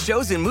new free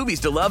shows and movies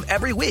to love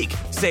every week.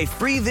 Say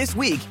free this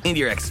week in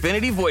your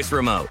Xfinity voice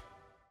remote.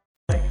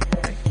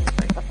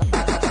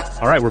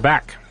 All right, we're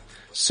back.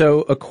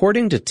 So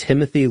according to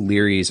Timothy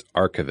Leary's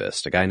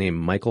archivist, a guy named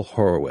Michael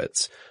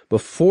Horowitz,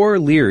 before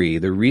Leary,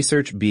 the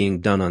research being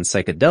done on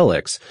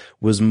psychedelics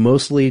was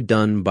mostly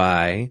done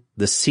by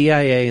the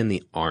CIA and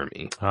the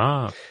Army.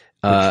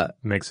 Which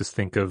makes us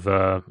think of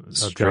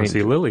John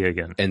C. Lilly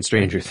again. And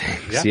Stranger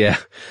Things, yeah.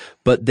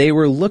 But they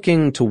were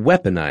looking to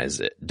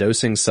weaponize it,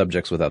 dosing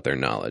subjects without their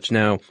knowledge.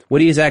 Now, what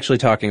he's actually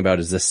talking about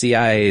is the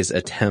CIA's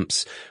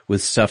attempts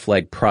with stuff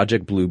like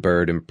Project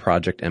Bluebird and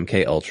Project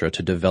MKUltra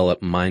to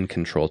develop mind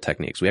control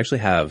techniques. We actually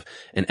have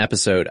an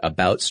episode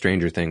about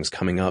Stranger Things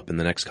coming up in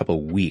the next couple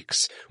of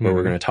weeks where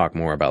we're going to talk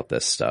more about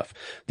this stuff.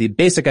 The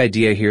basic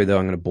idea here, though,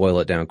 I'm going to boil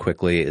it down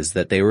quickly, is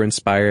that they were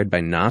inspired by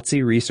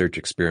Nazi research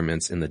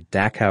experiments in the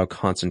Dachau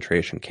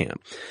concentration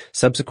camp.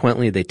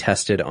 Subsequently, they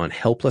tested on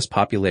helpless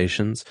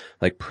populations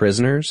like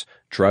prisoners,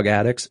 drug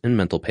addicts, and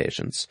mental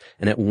patients.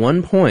 And at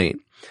one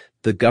point,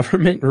 the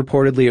government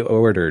reportedly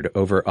ordered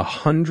over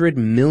 100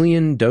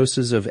 million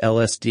doses of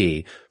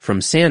LSD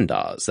from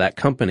Sandoz, that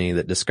company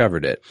that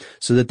discovered it,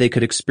 so that they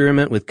could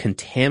experiment with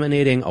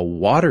contaminating a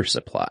water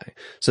supply.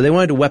 So they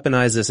wanted to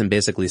weaponize this and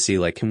basically see,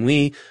 like, can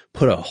we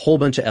put a whole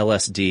bunch of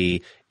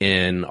LSD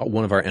in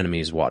one of our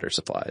enemies' water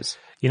supplies?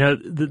 You know,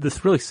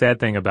 this really sad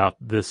thing about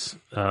this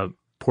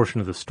portion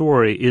of the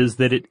story is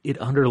that it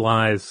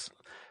underlies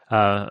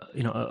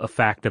a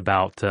fact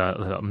about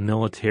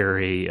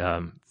military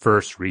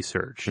first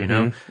research,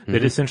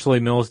 that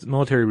essentially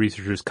military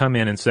researchers come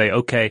in and say,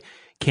 okay,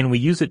 can we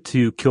use it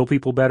to kill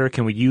people better?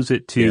 Can we use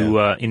it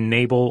to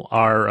enable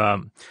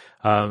our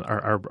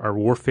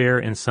warfare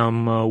in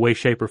some way,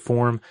 shape, or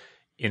form?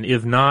 And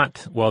if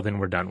not, well, then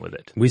we're done with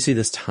it. We see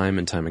this time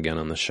and time again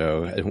on the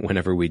show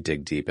whenever we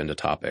dig deep into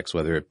topics,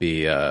 whether it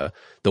be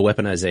the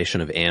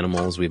weaponization of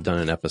animals we've done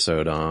an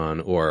episode on,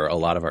 or a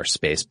lot of our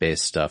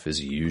space-based stuff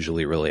is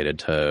usually related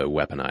to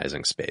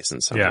weaponizing space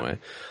in some way.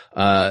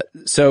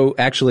 So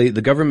actually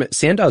the government,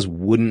 Sandoz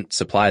wouldn't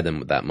supply them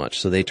with that much,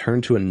 so they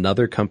turned to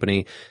another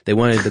company. They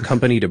wanted the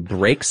company to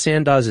break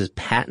Sandoz's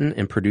patent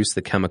and produce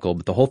the chemical,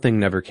 but the whole thing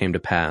never came to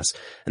pass,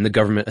 and the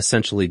government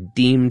essentially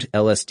deemed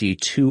LSD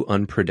too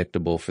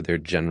unpredictable for their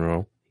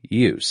general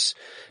use.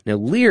 Now,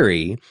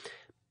 Leary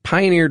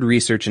pioneered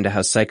research into how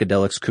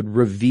psychedelics could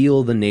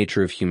reveal the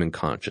nature of human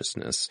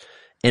consciousness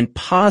and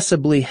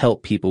possibly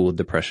help people with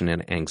depression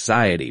and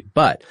anxiety.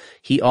 But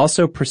he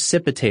also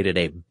precipitated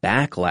a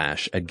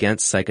backlash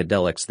against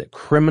psychedelics that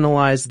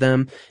criminalized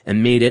them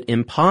and made it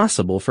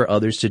impossible for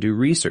others to do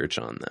research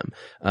on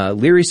them.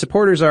 Leary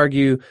supporters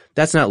argue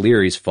that's not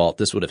Leary's fault.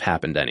 This would have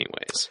happened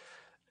anyways.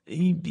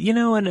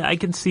 And I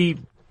can see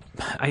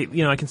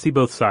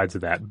both sides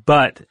of that,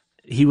 but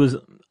he was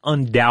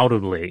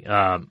undoubtedly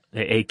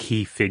a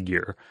key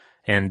figure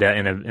and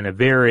in a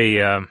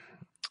very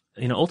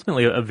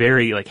ultimately a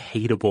very like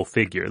hateable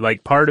figure.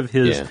 Like part of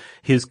his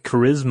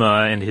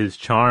charisma and his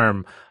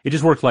charm, it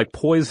just worked like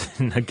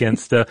poison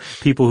against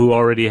people who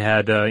already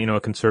had a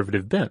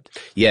conservative bent.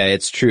 Yeah,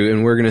 it's true,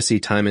 and we're going to see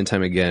time and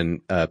time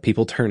again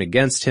people turn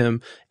against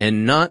him,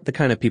 and not the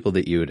kind of people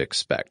that you would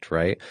expect,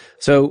 right?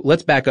 So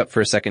let's back up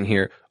for a second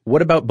here.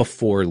 What about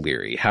before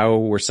Leary? How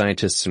were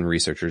scientists and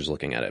researchers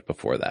looking at it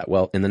before that?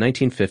 Well, in the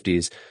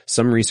 1950s,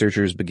 some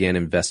researchers began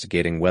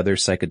investigating whether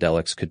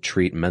psychedelics could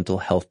treat mental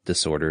health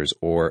disorders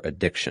or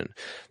addiction.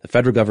 The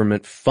federal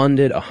government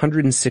funded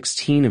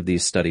 116 of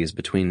these studies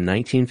between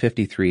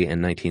 1953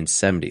 and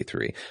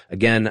 1973.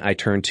 Again, I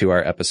turn to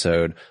our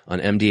episode on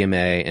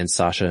MDMA and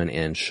Sasha and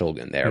Ann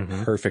Shulgin. They're a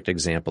perfect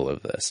example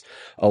of this.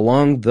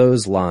 Along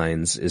those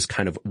lines is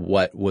kind of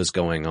what was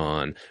going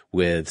on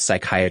with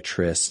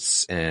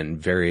psychiatrists and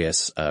various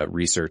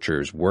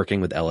researchers working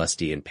with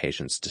LSD in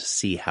patients to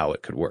see how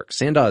it could work.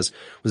 Sandoz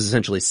was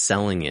essentially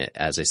selling it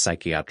as a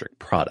psychiatric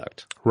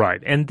product.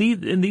 Right. And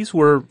these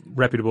were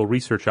reputable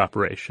research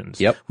operations.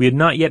 Yep. We had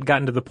not yet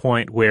gotten to the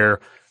point where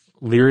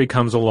Leary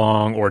comes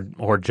along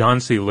or John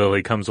C.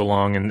 Lilly comes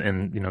along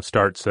and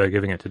starts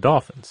giving it to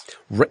dolphins.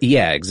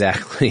 Yeah,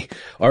 exactly.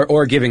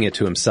 Or giving it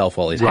to himself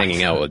while he's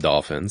hanging out with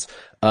dolphins.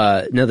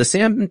 Now the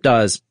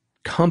Sandoz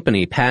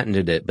company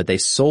patented it, but they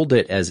sold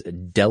it as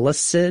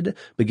Delicid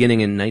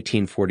beginning in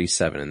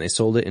 1947, and they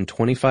sold it in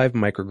 25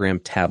 microgram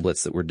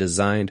tablets that were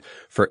designed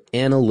for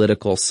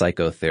analytical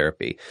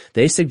psychotherapy.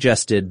 They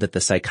suggested that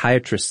the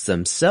psychiatrists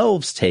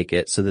themselves take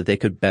it so that they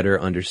could better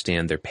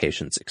understand their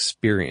patients'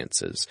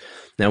 experiences.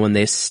 Now, when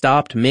they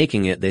stopped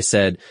making it, they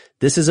said,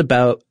 this is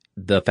about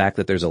the fact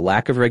that there's a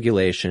lack of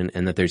regulation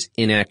and that there's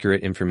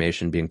inaccurate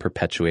information being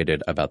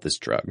perpetuated about this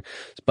drug.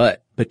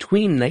 But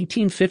between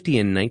 1950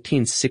 and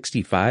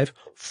 1965,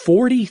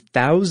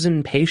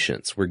 40,000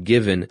 patients were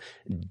given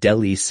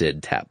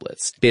Delicid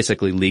tablets,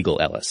 basically legal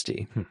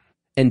LSD.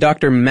 And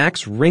Dr.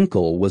 Max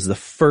Rinkel was the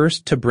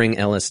first to bring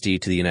LSD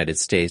to the United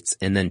States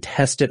and then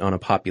test it on a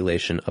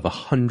population of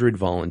 100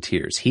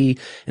 volunteers. He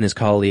and his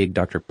colleague,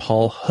 Dr.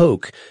 Paul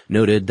Hoke,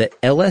 noted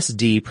that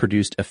LSD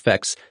produced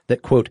effects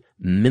that, quote,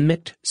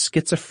 mimicked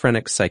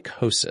schizophrenic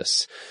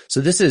psychosis.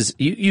 So this is,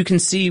 you can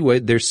see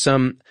where there's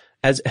some,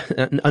 as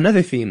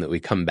another theme that we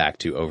come back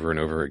to over and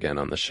over again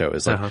on the show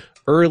is like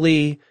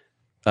early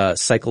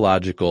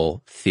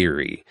psychological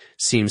theory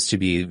seems to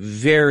be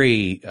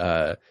very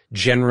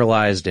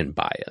generalized and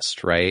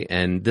biased, right?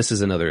 And this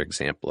is another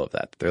example of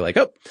that. They're like,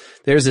 oh,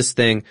 there's this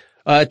thing.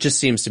 It just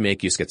seems to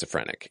make you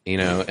schizophrenic,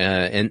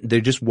 and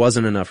there just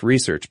wasn't enough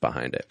research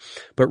behind it.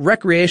 But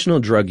recreational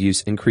drug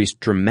use increased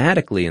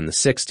dramatically in the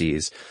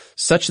 60s,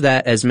 such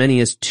that as many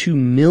as 2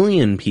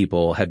 million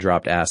people had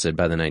dropped acid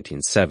by the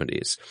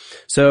 1970s.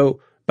 So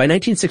by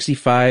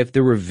 1965,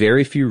 there were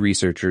very few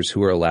researchers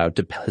who were allowed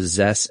to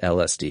possess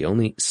LSD.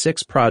 Only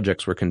 6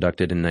 projects were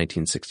conducted in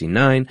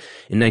 1969. In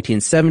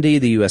 1970,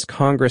 the U.S.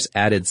 Congress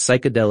added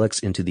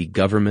psychedelics into the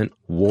government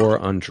war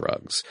on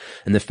drugs,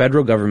 and the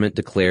federal government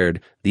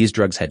declared these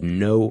drugs had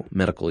no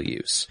medical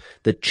use.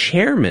 The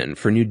chairman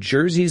for New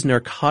Jersey's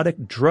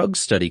Narcotic Drug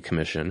Study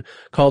Commission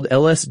called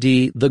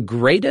LSD the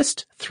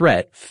greatest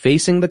threat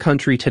facing the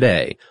country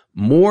today,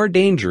 more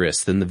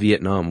dangerous than the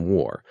Vietnam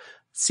War.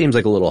 Seems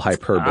like a little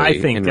hyperbole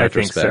in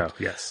retrospect. I think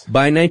so, yes.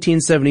 By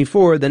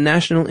 1974, the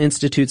National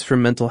Institutes for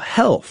Mental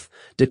Health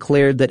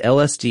declared that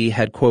LSD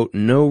had, quote,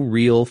 no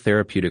real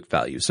therapeutic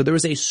value. So there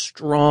was a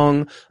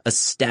strong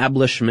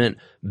establishment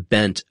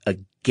bent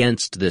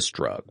against this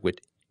drug, which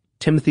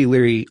Timothy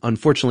Leary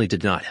unfortunately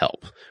did not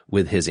help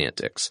with his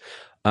antics.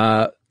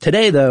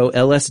 Today, though,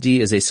 LSD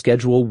is a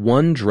Schedule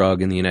I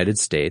drug in the United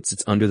States.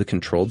 It's under the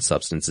Controlled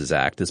Substances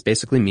Act. This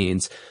basically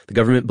means the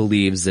government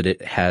believes that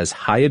it has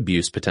high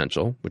abuse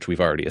potential, which we've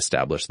already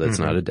established that it's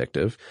not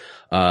addictive.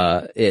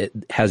 It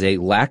has a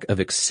lack of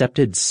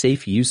accepted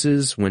safe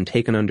uses when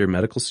taken under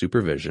medical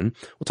supervision.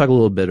 We'll talk a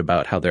little bit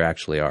about how there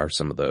actually are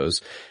some of those.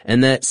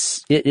 And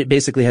that it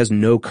basically has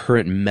no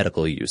current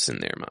medical use in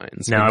their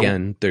minds. Now,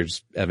 again,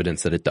 there's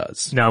evidence that it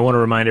does. Now, I want to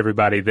remind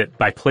everybody that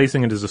by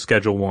placing it as a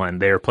Schedule I,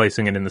 they are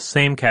placing it in the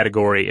same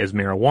category as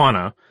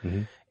marijuana,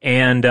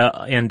 and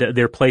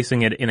they're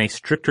placing it in a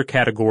stricter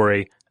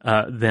category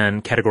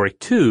than Category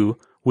 2,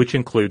 which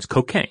includes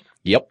cocaine.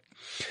 Yep.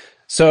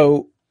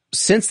 So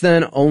since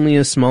then, only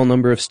a small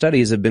number of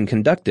studies have been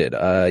conducted.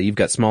 You've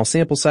got small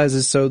sample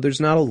sizes, so there's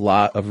not a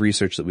lot of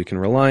research that we can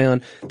rely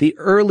on. The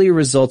early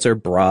results are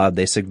broad.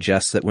 They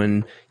suggest that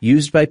when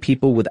used by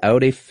people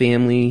without a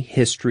family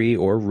history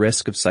or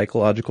risk of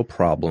psychological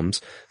problems,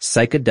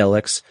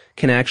 psychedelics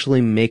can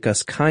actually make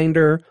us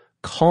kinder,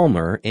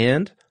 calmer,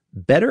 and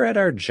better at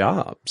our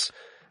jobs.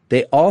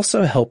 They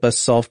also help us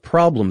solve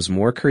problems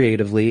more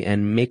creatively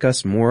and make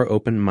us more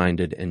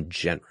open-minded and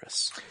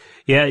generous.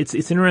 Yeah, it's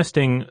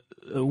interesting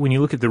when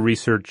you look at the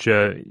research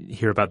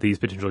here about these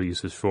potential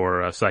uses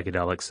for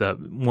psychedelics.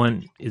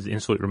 One is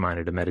instantly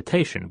reminded of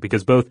meditation,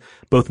 because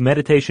both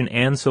meditation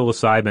and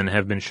psilocybin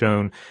have been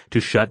shown to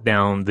shut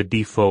down the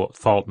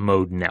default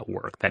mode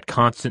network, that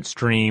constant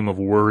stream of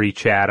worry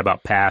chat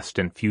about past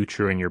and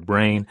future in your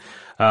brain.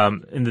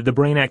 And the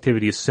brain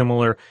activity is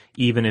similar,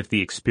 even if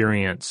the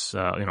experience,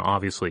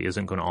 obviously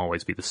isn't going to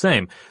always be the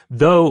same.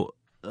 Though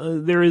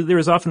there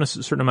is often a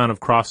certain amount of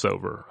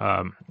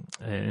crossover,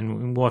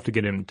 and we'll have to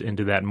get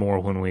into that more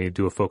when we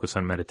do a focus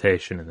on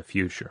meditation in the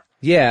future.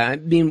 Yeah, I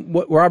mean,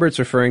 what Robert's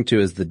referring to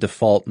is the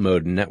default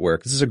mode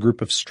network. This is a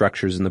group of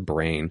structures in the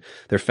brain.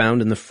 They're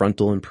found in the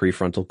frontal and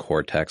prefrontal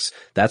cortex.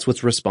 That's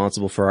what's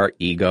responsible for our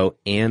ego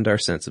and our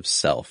sense of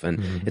self.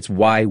 And it's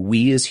why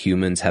we as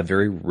humans have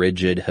very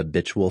rigid,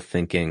 habitual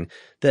thinking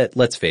that,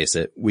 let's face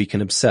it, we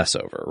can obsess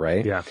over,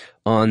 right? Yeah.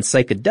 On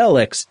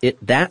psychedelics,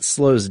 that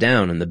slows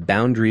down and the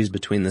boundaries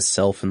between the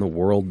self and the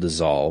world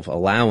dissolve,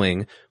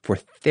 allowing for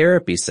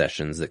therapy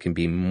sessions that can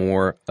be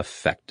more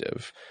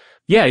effective.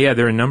 Yeah,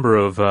 there are a number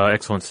of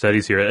excellent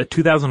studies here. A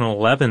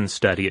 2011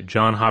 study at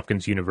Johns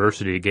Hopkins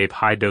University gave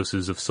high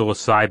doses of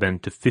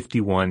psilocybin to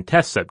 51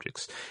 test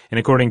subjects. And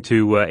according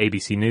to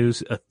ABC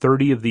News,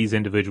 30 of these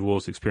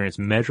individuals experienced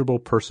measurable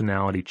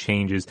personality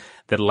changes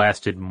that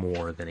lasted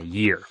more than a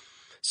year.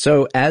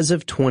 So as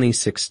of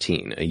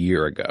 2016, a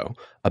year ago,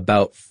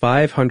 about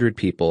 500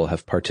 people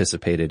have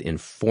participated in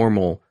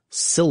formal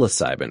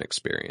psilocybin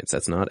experience.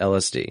 That's not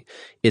LSD.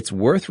 It's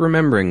worth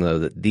remembering, though,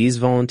 that these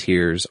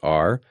volunteers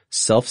are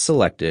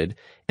self-selected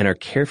and are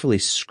carefully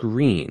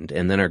screened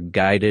and then are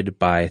guided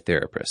by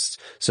therapists.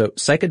 So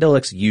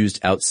psychedelics used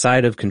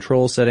outside of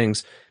control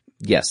settings,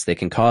 yes, they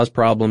can cause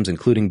problems,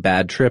 including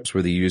bad trips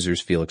where the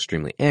users feel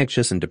extremely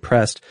anxious and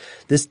depressed.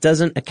 This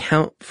doesn't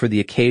account for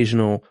the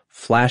occasional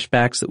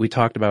flashbacks that we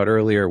talked about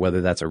earlier, whether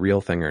that's a real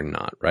thing or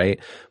not, right?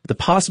 But the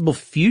possible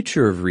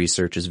future of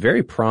research is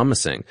very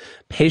promising.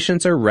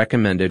 Patients are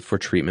recommended for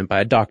treatment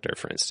by a doctor,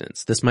 for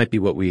instance. This might be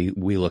what we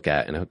look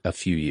at in a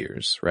few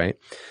years, right?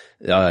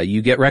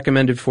 You get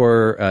recommended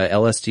for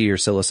LSD or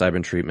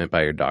psilocybin treatment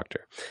by your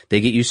doctor. They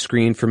get you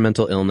screened for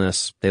mental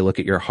illness. They look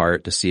at your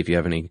heart to see if you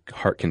have any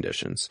heart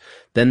conditions.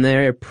 Then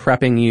they're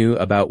prepping you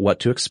about what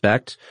to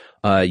expect.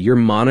 You're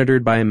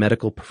monitored by a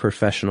medical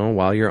professional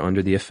while you're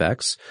under the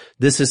effects.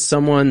 This is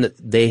someone that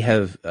they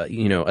have,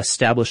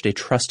 established a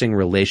trusting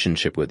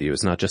relationship with you.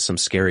 It's not just some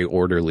scary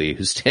orderly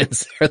who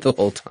stands there the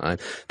whole time.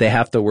 They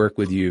have to work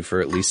with you for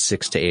at least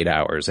 6 to 8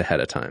 hours ahead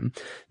of time.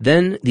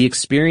 Then the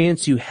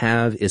experience you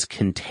have is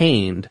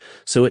contained,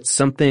 so it's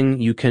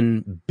something you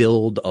can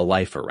build a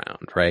life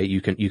around, right?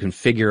 You can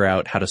figure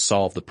out how to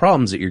solve the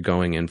problems that you're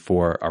going in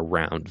for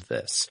around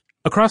this.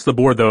 Across the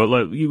board, though,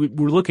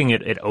 we're looking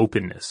at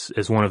openness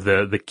as one of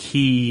the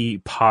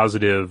key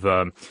positive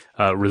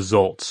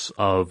results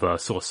of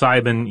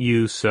psilocybin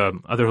use,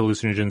 other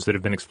hallucinogens that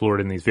have been explored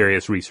in these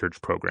various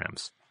research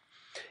programs.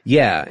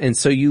 Yeah. And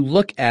so you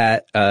look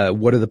at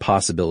what are the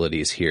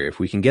possibilities here? If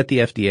we can get the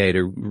FDA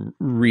to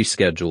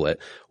reschedule it,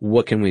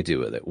 what can we do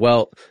with it?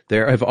 Well,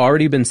 there have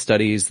already been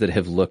studies that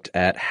have looked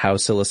at how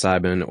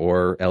psilocybin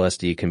or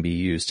LSD can be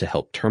used to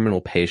help terminal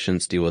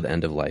patients deal with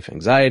end-of-life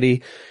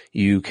anxiety.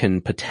 You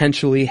can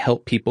potentially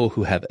help people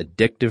who have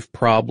addictive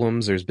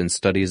problems. There's been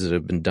studies that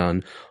have been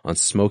done on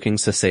smoking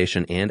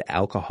cessation and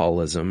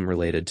alcoholism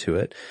related to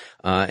it.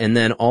 And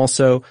then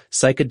also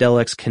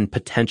psychedelics can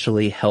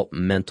potentially help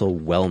mental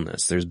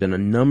wellness. There's been a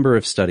number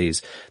of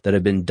studies that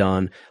have been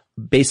done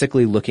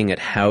basically looking at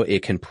how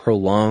it can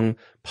prolong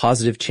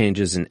positive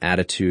changes in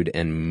attitude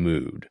and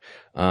mood.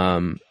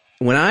 When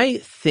I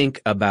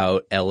think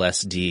about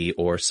LSD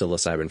or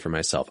psilocybin for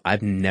myself,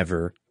 I've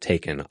never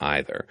taken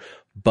either.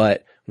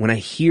 But when I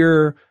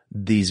hear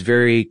these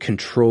very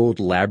controlled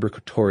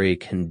laboratory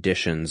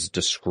conditions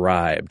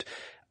described,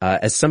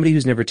 as somebody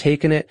who's never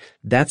taken it,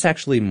 that's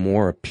actually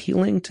more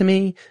appealing to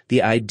me,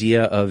 the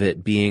idea of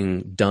it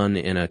being done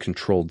in a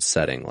controlled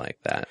setting like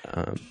that.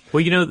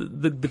 Well,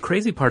 the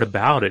crazy part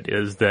about it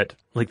is that,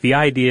 like, the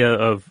idea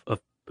of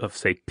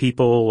say,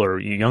 people or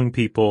young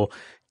people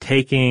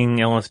taking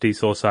LSD,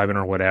 psilocybin,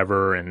 or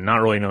whatever, and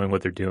not really knowing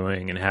what they're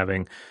doing and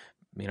having,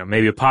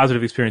 maybe a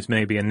positive experience,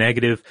 maybe a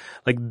negative,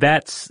 like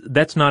that's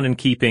not in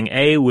keeping,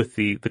 A, with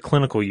the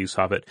clinical use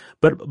of it,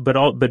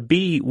 but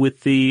B,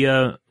 with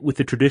the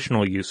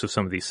traditional use of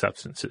some of these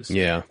substances.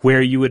 Yeah.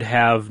 Where you would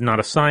have not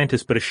a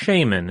scientist, but a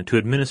shaman to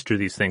administer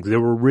these things. There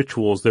were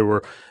rituals, there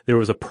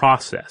was a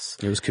process.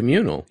 It was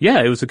communal.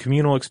 Yeah, it was a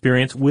communal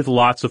experience with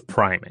lots of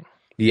priming.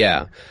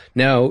 Yeah.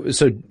 Now,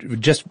 so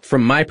just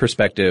from my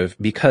perspective,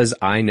 because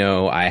I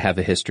know I have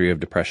a history of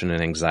depression and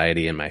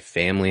anxiety and my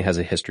family has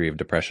a history of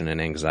depression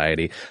and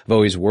anxiety, I've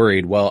always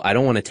worried, well, I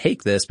don't want to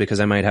take this because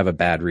I might have a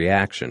bad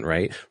reaction,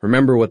 right?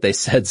 Remember what they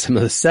said some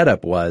of the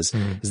setup was,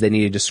 is they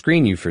needed to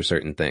screen you for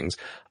certain things.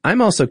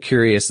 I'm also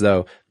curious,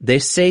 though. They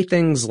say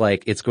things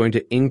like it's going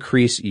to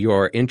increase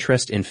your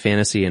interest in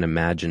fantasy and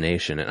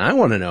imagination. And I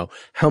want to know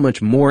how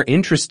much more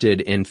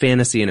interested in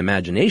fantasy and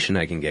imagination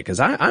I can get,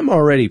 because I'm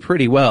already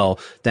pretty well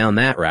down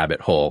that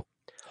rabbit hole.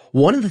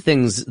 One of the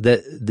things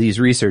that these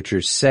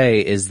researchers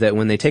say is that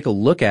when they take a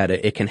look at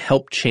it, it can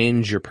help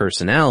change your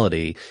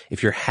personality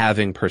if you're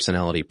having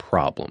personality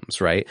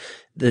problems, right?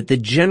 The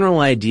general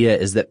idea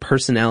is that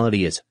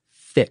personality is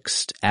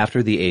fixed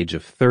after the age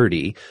of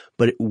 30,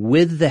 but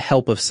with the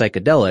help of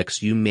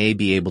psychedelics, you may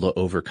be able to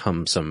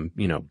overcome some,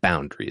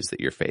 boundaries that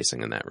you're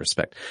facing in that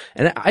respect.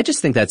 And I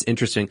just think that's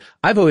interesting.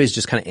 I've always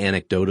just kind of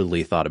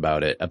anecdotally thought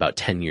about it about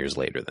 10 years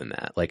later than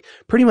that. Like,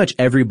 pretty much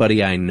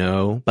everybody I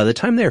know, by the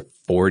time they're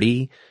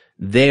 40,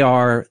 they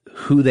are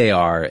who they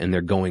are and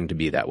they're going to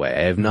be that way.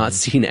 I have not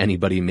seen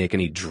anybody make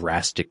any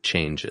drastic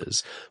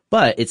changes,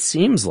 but it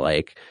seems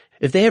like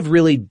if they have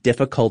really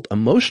difficult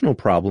emotional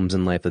problems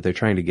in life that they're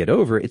trying to get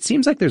over, it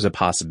seems like there's a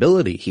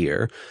possibility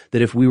here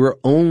that if we were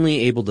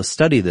only able to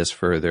study this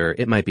further,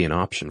 it might be an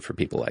option for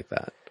people like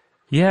that.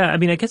 Yeah, I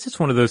mean, I guess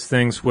it's one of those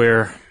things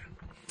where,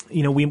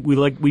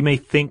 we may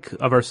think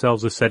of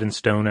ourselves as set in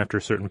stone after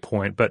a certain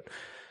point, but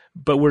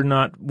we're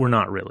not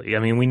really. I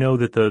mean, we know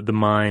that the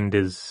mind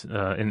is,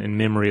 and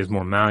memory is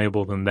more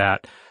malleable than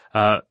that.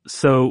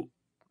 So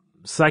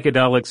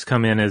psychedelics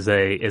come in as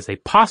a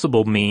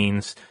possible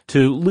means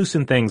to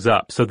loosen things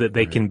up so that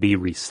they can be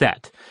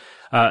reset.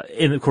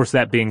 And of course,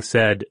 that being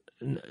said,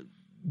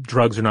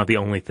 drugs are not the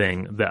only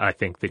thing that I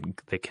think that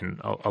they can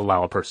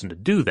allow a person to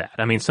do that.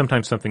 I mean,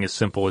 sometimes something as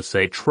simple as,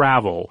 say,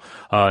 travel,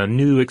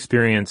 new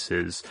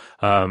experiences,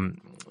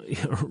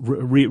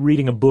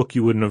 reading a book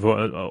you wouldn't have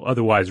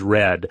otherwise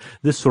read,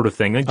 this sort of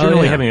thing. And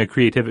generally having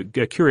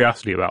a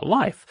curiosity about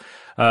life,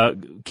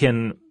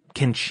 can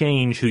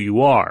change who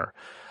you are.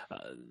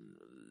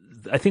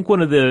 I think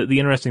one of the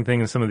interesting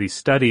things in some of these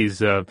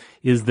studies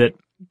is that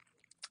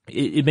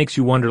it makes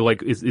you wonder,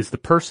 like, is the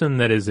person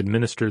that is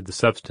administered the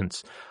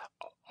substance,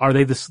 are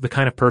they the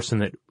kind of person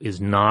that is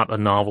not a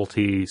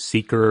novelty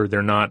seeker?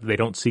 They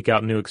don't seek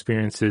out new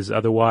experiences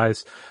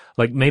otherwise.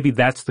 Like, maybe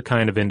that's the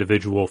kind of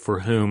individual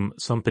for whom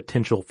some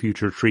potential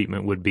future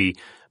treatment would be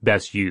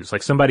best used.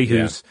 Like somebody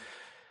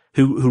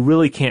who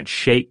really can't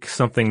shake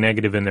something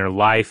negative in their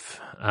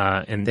life.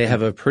 And they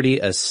have a pretty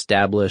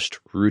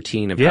established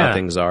routine of how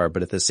things are,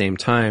 but at the same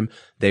time,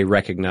 they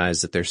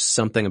recognize that there's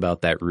something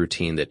about that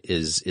routine that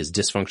is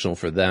dysfunctional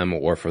for them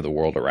or for the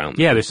world around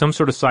them. Yeah, there's some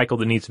sort of cycle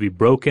that needs to be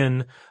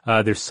broken.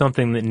 There's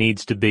something that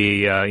needs to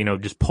be,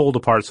 just pulled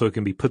apart so it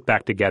can be put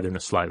back together in a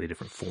slightly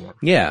different form.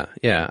 Yeah.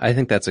 I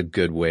think that's a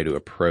good way to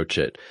approach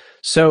it.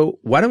 So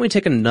why don't we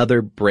take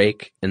another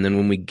break, and then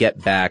when we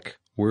get back,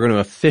 we're going to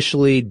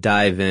officially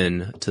dive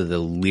in to the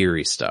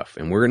Leary stuff,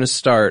 and we're going to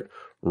start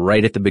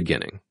right at the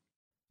beginning.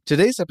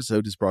 Today's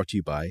episode is brought to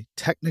you by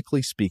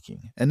Technically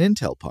Speaking, an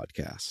Intel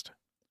podcast.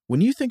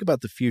 When you think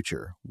about the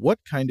future, what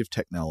kind of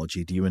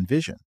technology do you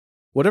envision?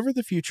 Whatever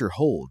the future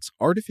holds,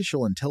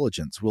 artificial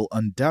intelligence will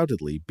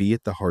undoubtedly be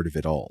at the heart of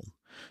it all.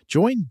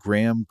 Join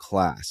Graham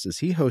Class as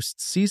he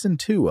hosts Season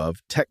 2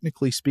 of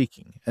Technically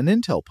Speaking, an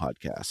Intel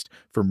podcast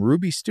from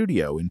Ruby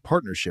Studio in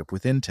partnership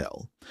with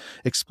Intel.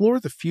 Explore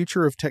the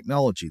future of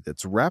technology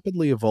that's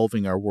rapidly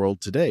evolving our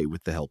world today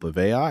with the help of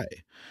AI.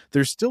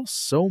 There's still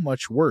so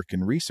much work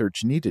and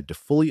research needed to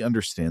fully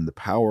understand the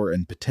power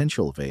and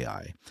potential of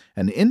AI,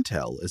 and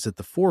Intel is at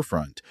the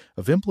forefront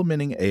of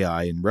implementing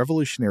AI in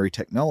revolutionary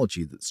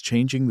technology that's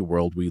changing the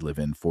world we live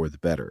in for the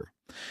better.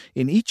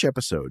 In each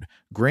episode,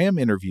 Graham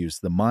interviews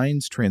the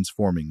minds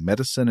transforming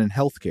medicine and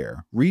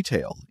healthcare,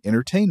 retail,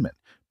 entertainment,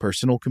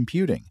 personal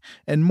computing,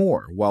 and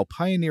more while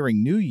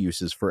pioneering new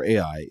uses for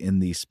AI in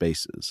these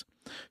spaces.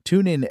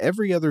 Tune in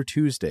every other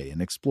Tuesday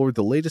and explore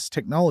the latest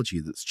technology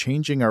that's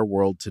changing our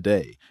world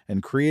today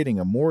and creating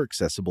a more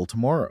accessible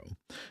tomorrow.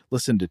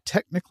 Listen to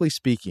Technically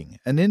Speaking,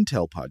 an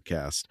Intel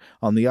podcast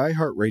on the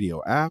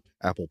iHeartRadio app,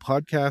 Apple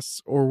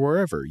Podcasts, or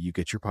wherever you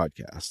get your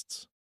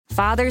podcasts.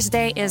 Father's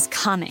Day is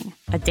coming,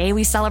 a day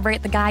we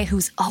celebrate the guy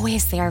who's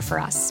always there for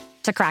us.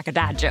 To crack a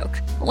dad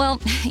joke. Well,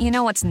 you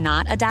know what's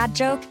not a dad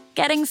joke?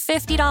 Getting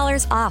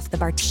 $50 off the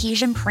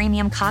Bartesian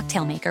Premium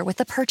Cocktail Maker with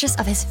the purchase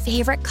of his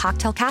favorite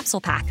cocktail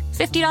capsule pack.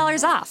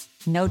 $50 off.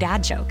 No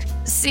dad joke.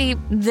 See,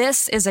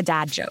 this is a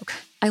dad joke.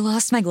 I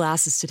lost my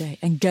glasses today,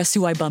 and guess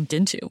who I bumped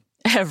into?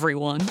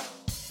 Everyone.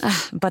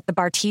 But the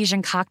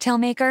Bartesian Cocktail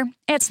Maker,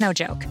 it's no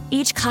joke.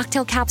 Each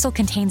cocktail capsule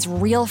contains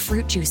real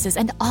fruit juices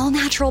and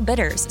all-natural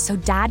bitters, so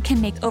Dad can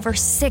make over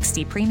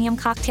 60 premium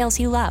cocktails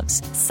he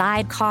loves.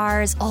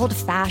 Sidecars, old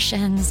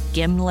fashions,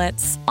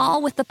 gimlets,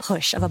 all with the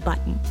push of a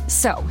button.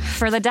 So,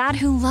 for the dad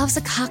who loves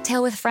a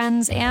cocktail with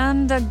friends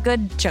and a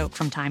good joke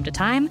from time to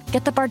time,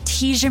 get the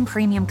Bartesian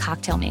Premium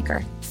Cocktail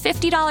Maker.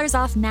 $50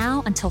 off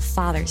now until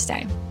Father's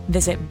Day.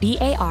 Visit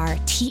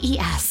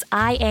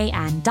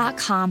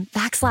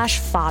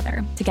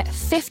BARTESIAN.com/father to get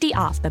 50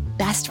 off the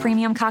best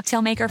premium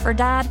cocktail maker for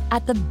dad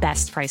at the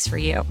best price for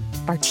you.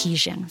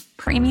 Bartesian.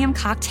 Premium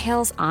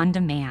cocktails on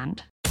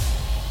demand.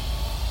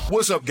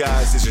 What's up,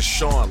 guys? This is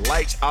Sean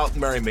Lights Out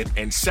Merriman,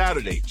 and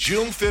Saturday,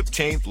 June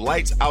 15th,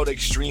 Lights Out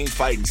Extreme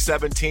Fighting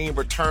 17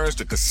 returns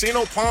to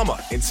Casino Palma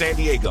in San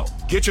Diego.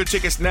 Get your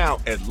tickets now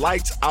at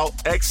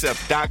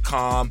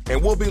lightsoutxf.com,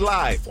 and we'll be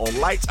live on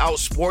Lights Out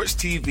Sports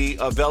TV,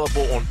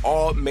 available on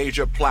all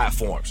major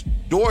platforms.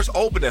 Doors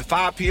open at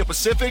 5 p.m.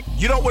 Pacific.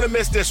 You don't want to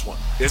miss this one.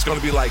 It's going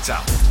to be lights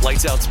out.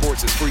 Lights Out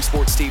Sports is free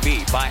sports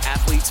TV by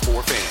athletes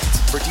for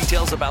fans. For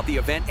details about the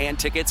event and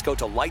tickets, go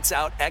to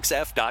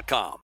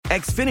lightsoutxf.com.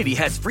 Xfinity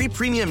has free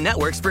premium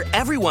networks for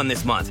everyone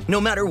this month,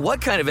 no matter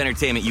what kind of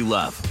entertainment you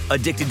love.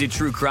 Addicted to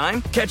true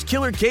crime? Catch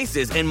killer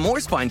cases and more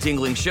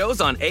spine-tingling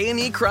shows on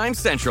A&E Crime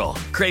Central.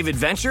 Crave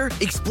adventure?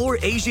 Explore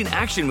Asian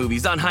action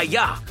movies on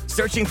Hi-YAH.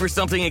 Searching for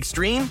something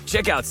extreme?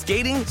 Check out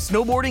skating,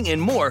 snowboarding, and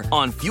more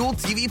on Fuel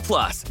TV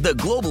Plus, the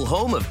global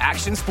home of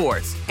action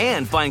sports.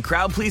 And find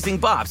crowd-pleasing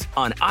bops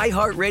on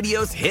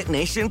iHeartRadio's Hit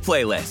Nation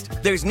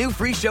playlist. There's new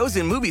free shows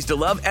and movies to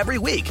love every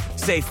week.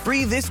 Say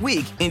free this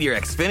week in your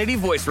Xfinity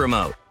voice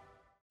remote.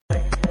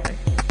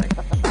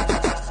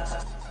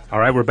 All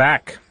right, we're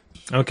back.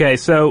 Okay,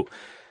 so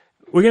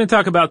we're going to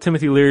talk about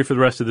Timothy Leary for the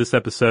rest of this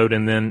episode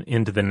and then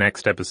into the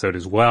next episode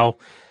as well.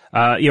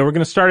 We're going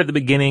to start at the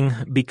beginning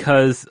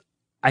because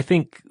I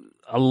think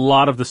a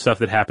lot of the stuff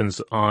that happens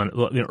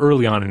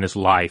early on in his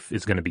life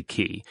is going to be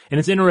key. And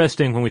it's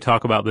interesting when we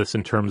talk about this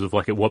in terms of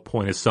like at what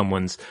point is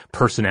someone's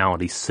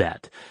personality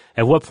set?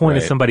 At what point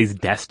is somebody's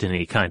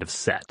destiny kind of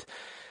set?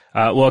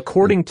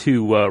 According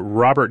to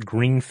Robert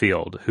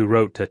Greenfield, who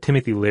wrote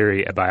Timothy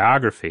Leary, a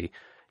biography,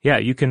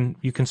 you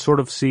can sort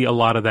of see a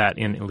lot of that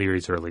in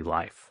Leary's early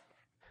life.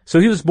 So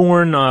he was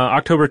born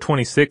October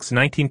 26,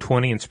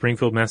 1920 in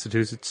Springfield,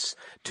 Massachusetts,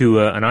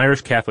 to an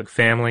Irish Catholic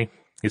family.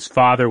 His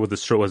father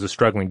was a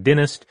struggling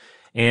dentist,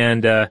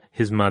 and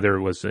his mother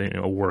was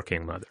a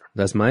working mother.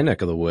 That's my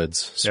neck of the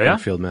woods,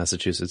 Springfield,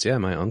 Massachusetts. Yeah,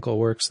 my uncle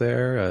works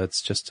there.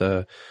 It's just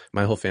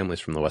my whole family's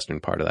from the western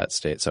part of that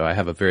state, so I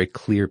have a very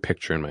clear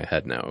picture in my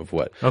head now of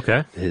what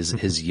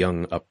his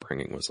young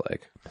upbringing was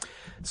like.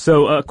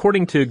 So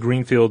according to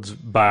Greenfield's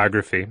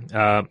biography,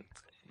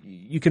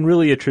 you can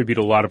really attribute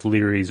a lot of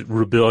Leary's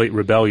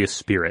rebellious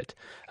spirit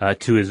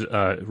to his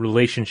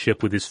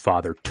relationship with his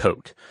father,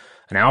 Tote,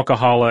 an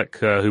alcoholic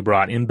who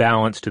brought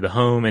imbalance to the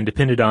home and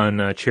depended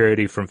on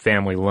charity from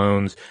family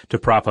loans to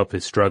prop up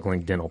his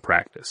struggling dental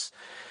practice.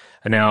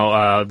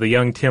 Now, the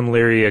young Tim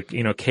Leary,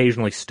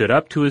 occasionally stood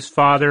up to his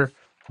father,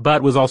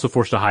 but was also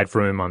forced to hide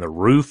from him on the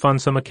roof on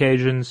some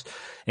occasions.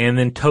 And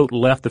then Tote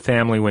left the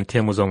family when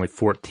Tim was only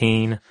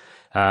 14.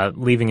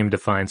 Leaving him to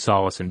find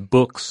solace in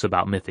books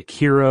about mythic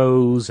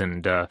heroes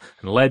and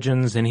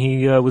legends, and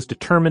he was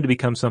determined to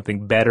become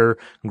something better,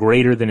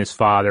 greater than his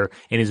father,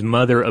 and his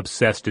mother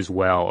obsessed as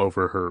well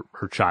over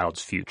her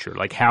child's future.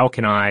 Like, how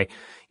can I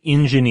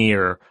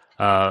engineer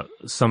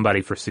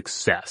somebody for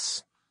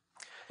success?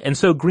 And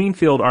so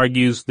Greenfield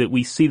argues that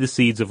we see the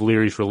seeds of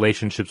Leary's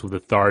relationships with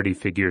authority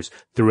figures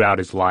throughout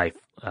his life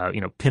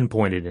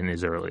pinpointed in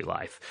his early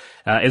life,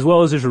 as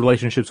well as his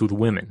relationships with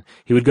women.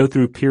 He would go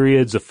through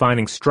periods of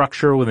finding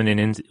structure within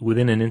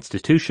an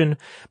institution,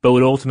 but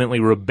would ultimately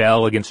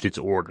rebel against its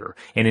order.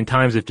 And in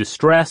times of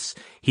distress,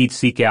 he'd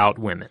seek out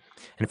women.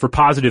 And for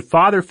positive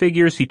father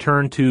figures, he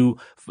turned to,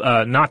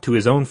 not to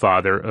his own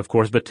father, of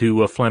course, but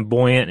to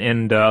flamboyant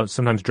and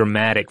sometimes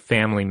dramatic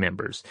family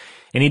members.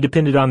 And he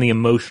depended on the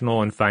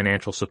emotional and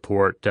financial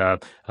support,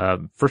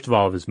 first of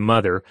all, of his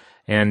mother.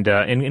 And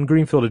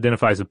Greenfield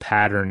identifies a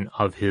pattern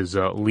of his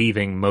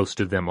leaving most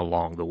of them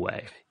along the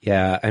way.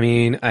 Yeah, I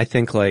mean, I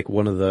think like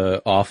one of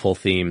the awful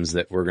themes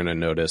that we're going to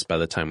notice by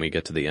the time we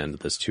get to the end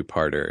of this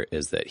two-parter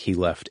is that he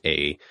left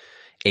a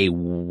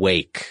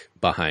wake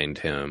behind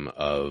him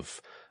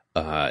of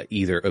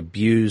either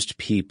abused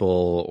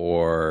people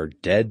or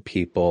dead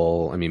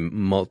people. I mean,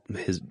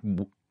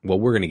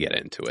 we're going to get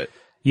into it.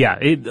 Yeah,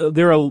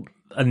 there are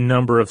a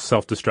number of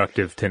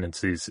self-destructive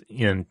tendencies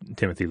in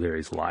Timothy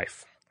Leary's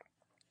life.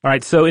 All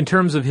right, so in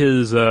terms of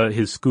his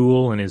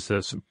school and his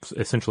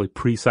essentially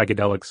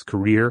pre-psychedelics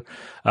career,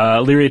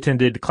 Leary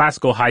attended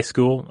classical high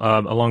school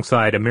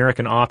alongside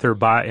American author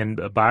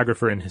and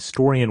biographer and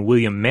historian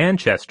William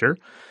Manchester.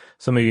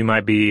 Some of you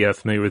might be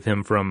familiar with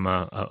him from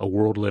A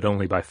World Lit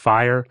Only by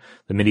Fire,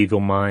 The Medieval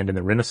Mind and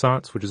the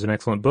Renaissance, which is an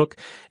excellent book.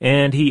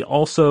 And he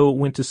also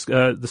went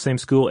to the same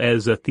school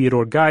as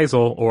Theodore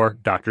Geisel or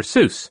Dr.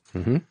 Seuss.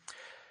 Mm-hmm.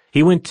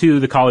 He went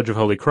to the College of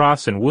Holy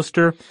Cross in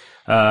Worcester.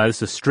 This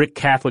is a strict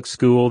Catholic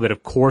school that,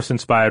 of course,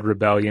 inspired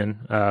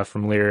rebellion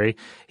from Leary.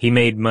 He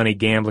made money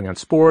gambling on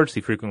sports.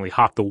 He frequently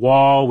hopped the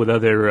wall with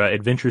other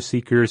adventure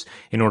seekers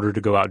in order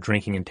to go out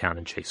drinking in town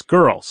and chase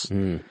girls.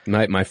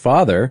 My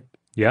father...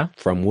 Yeah?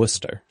 From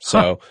Worcester.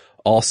 So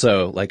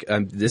also, like,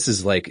 this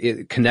is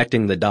like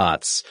connecting the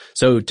dots.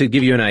 So to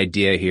give you an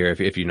idea here,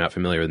 if you're not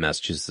familiar with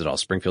Massachusetts at all,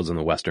 Springfield's in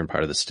the western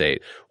part of the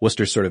state.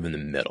 Worcester's sort of in the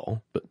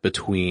middle,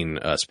 between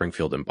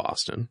Springfield and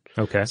Boston.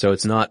 Okay. So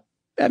it's not,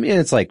 I mean,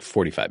 it's like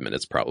 45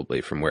 minutes probably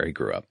from where he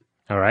grew up.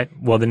 All right.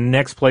 Well, the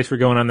next place we're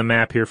going on the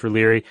map here for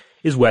Leary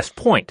is West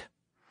Point.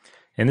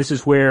 And this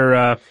is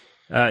where,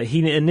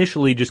 he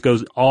initially just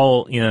goes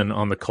all in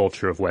on the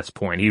culture of West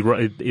Point.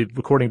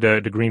 According to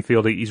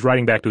Greenfield, he's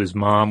writing back to his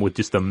mom with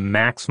just the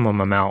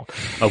maximum amount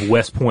of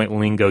West Point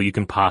lingo you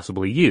can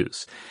possibly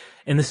use.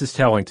 And this is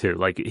telling too.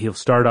 Like, he'll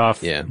start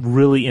off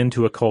really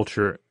into a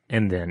culture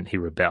and then he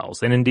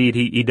rebels. And indeed,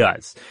 he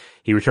does.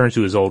 He returns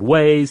to his old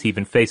ways. He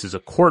even faces a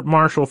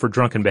court-martial for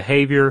drunken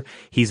behavior.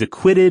 He's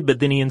acquitted, but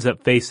then he ends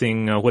up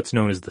facing what's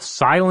known as the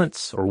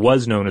silence, or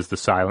was known as the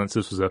silence.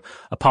 This was a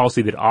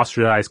policy that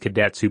ostracized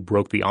cadets who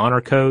broke the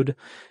honor code.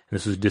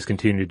 This was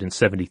discontinued in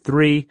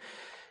 1973.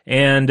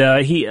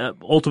 And he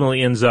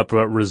ultimately ends up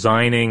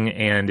resigning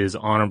and is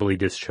honorably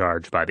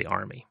discharged by the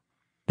Army.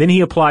 Then he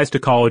applies to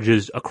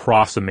colleges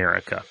across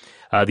America.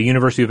 The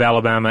University of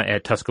Alabama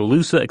at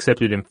Tuscaloosa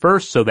accepted him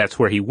first, so that's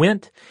where he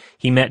went.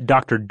 He met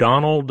Dr.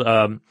 Donald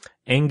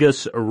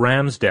Angus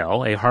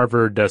Ramsdell, a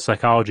Harvard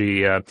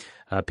psychology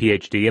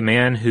PhD, a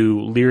man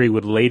who Leary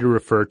would later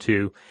refer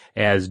to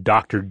as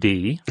Dr.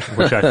 D,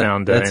 which I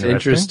found That's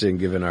interesting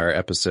given our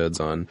episodes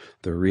on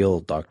the real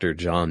Dr.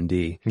 John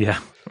D.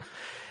 Yeah.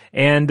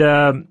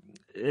 And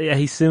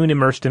he soon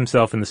immersed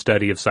himself in the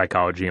study of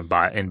psychology and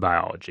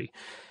biology.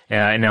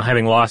 And now,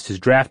 having lost his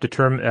draft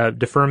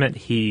deferment,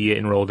 he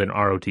enrolled in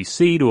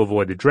ROTC to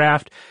avoid the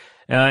draft.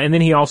 And then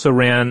he also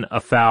ran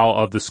afoul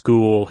of the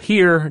school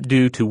here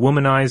due to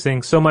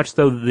womanizing, so much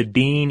so that the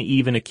dean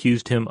even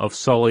accused him of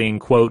sullying,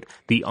 quote,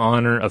 the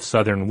honor of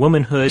Southern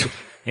womanhood,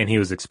 and he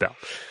was expelled.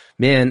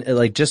 Man,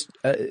 like just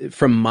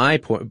from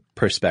my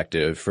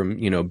perspective, from,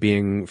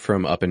 being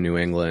from up in New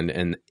England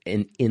and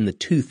in the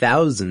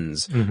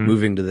 2000s,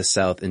 moving to the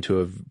South into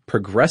a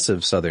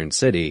progressive Southern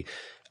city,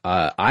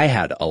 I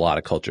had a lot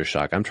of culture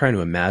shock. I'm trying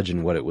to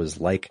imagine what it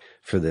was like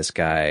for this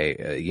guy,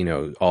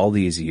 all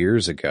these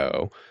years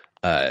ago,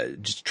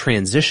 just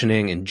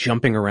transitioning and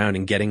jumping around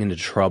and getting into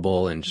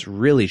trouble and just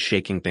really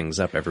shaking things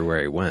up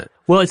everywhere he went.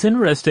 Well, it's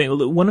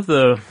interesting. One of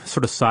the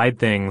sort of side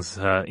things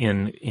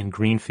in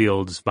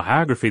Greenfield's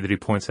biography that he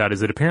points out is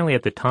that apparently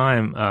at the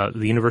time,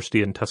 the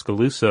University in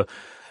Tuscaloosa,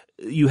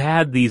 you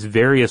had these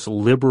various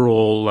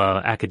liberal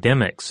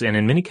academics, and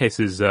in many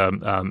cases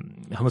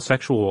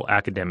homosexual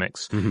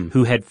academics,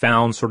 who had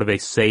found sort of a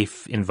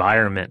safe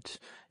environment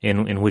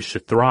in which to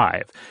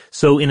thrive.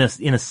 So in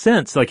a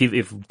sense, like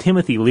if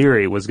Timothy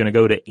Leary was going to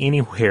go to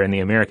anywhere in the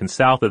American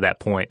South at that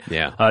point,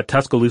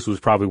 Tuscaloosa was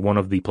probably one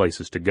of the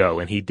places to go,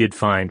 and he did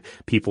find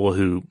people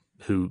who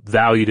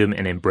valued him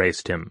and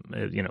embraced him,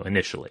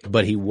 initially.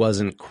 But he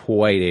wasn't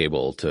quite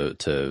able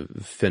to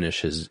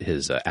finish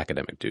his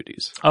academic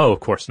duties. Oh, of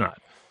course not.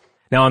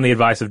 Now, on the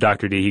advice of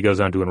Dr. D, he goes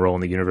on to enroll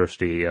in the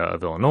University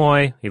of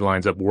Illinois. He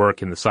lines up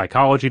work in the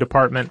psychology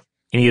department,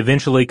 and he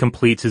eventually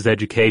completes his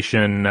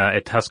education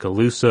at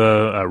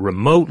Tuscaloosa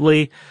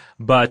remotely.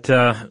 But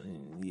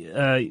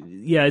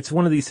it's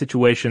one of these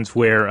situations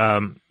where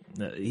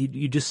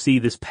you just see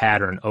this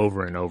pattern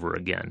over and over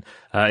again.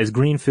 As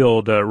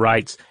Greenfield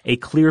writes, a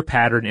clear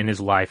pattern in his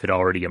life had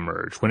already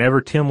emerged.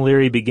 Whenever Tim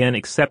Leary began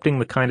accepting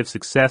the kind of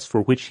success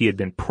for which he had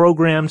been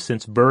programmed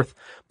since birth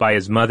by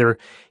his mother,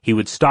 he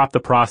would stop the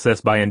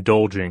process by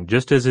indulging,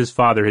 just as his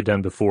father had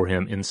done before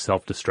him, in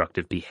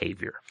self-destructive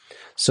behavior.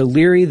 So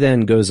Leary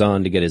then goes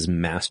on to get his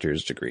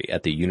master's degree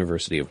at the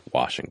University of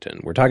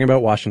Washington. We're talking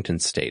about Washington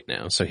State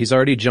now. So he's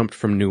already jumped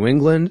from New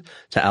England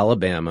to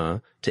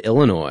Alabama to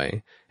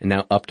Illinois and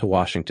now up to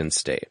Washington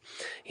State.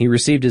 He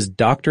received his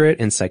doctorate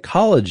in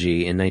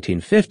psychology in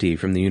 1950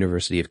 from the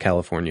University of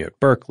California at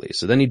Berkeley.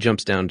 So then he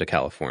jumps down to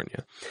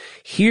California.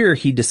 Here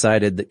he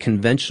decided that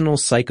conventional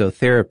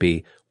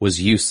psychotherapy was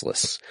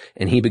useless,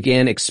 and he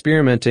began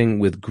experimenting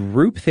with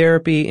group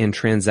therapy and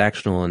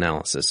transactional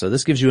analysis. So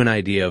this gives you an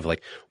idea of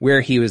like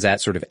where he was at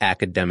sort of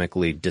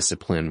academically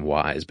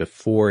discipline-wise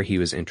before he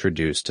was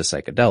introduced to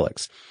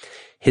psychedelics.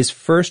 His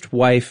first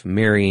wife,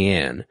 Mary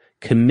Ann,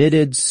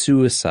 committed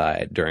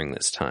suicide during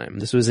this time.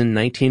 This was in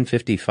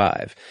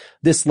 1955.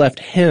 This left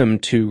him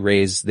to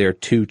raise their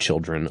 2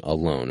 children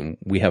alone.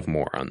 We have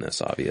more on this,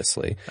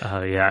 obviously.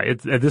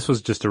 This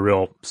was just a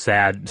real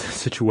sad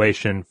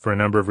situation for a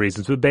number of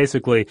reasons. But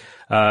basically,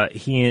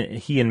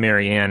 he and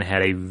Mary Ann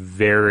had a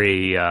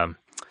very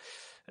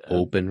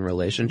open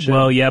relationship.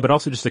 Well, yeah, but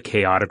also just a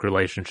chaotic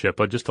relationship.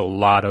 Just a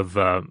lot of,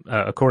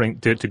 according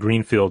to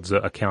Greenfield's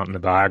account in the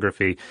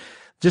biography,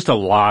 just a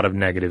lot of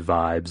negative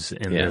vibes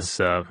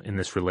in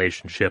this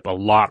relationship. A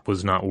lot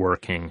was not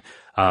working.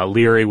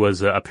 Leary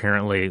was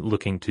apparently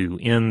looking to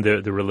end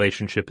the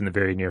relationship in the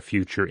very near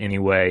future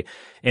anyway.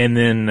 And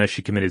then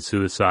she committed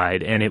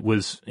suicide. And it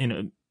was,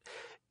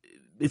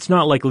 it's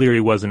not like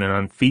Leary wasn't an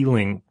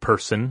unfeeling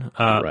person.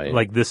 Right.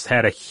 Like this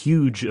had a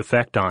huge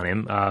effect on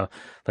him.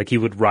 Like he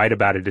would write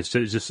about it. It's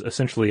just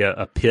essentially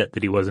a pit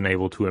that he wasn't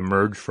able to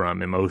emerge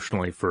from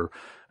emotionally for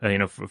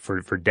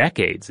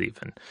decades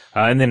even.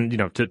 And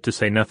then, to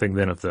say nothing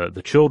then of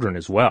the children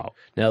as well.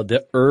 Now,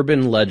 the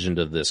urban legend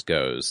of this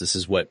goes, this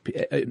is what,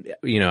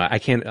 I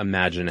can't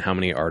imagine how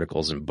many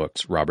articles and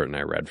books Robert and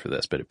I read for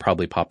this, but it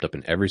probably popped up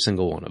in every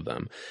single one of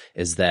them,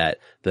 is that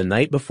the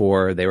night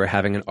before they were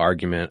having an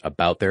argument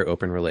about their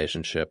open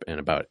relationship and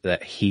about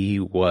that he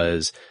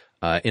was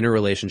in a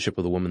relationship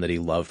with a woman that he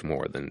loved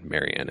more than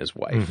Mary Ann, his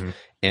wife,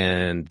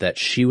 and that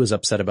she was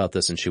upset about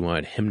this and she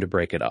wanted him to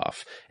break it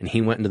off. And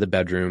he went into the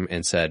bedroom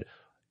and said,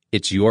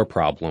 "It's your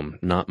problem,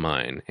 not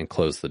mine," and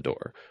closed the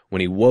door. When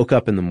he woke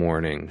up in the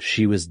morning,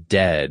 she was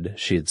dead.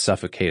 She had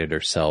suffocated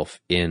herself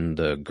in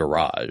the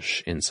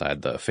garage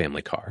inside the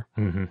family car.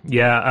 Mm-hmm.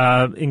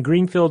 Yeah. In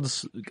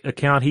Greenfield's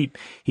account, he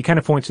kind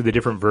of points to the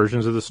different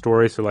versions of the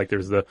story. So like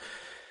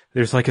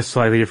there's like a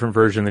slightly different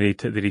version that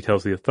he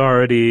tells the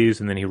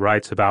authorities, and then he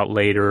writes about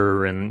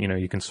later, and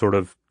you can sort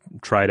of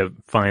try to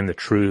find the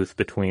truth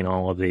between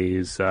all of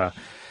these.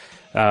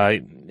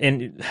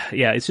 And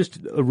yeah, it's just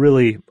a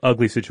really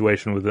ugly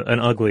situation with an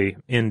ugly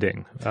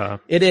ending.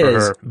 It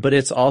is, but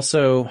it's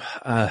also,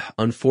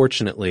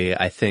 unfortunately,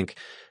 I think,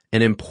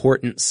 an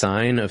important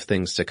sign of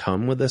things to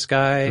come with this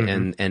guy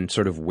and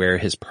sort of where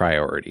his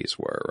priorities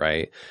were,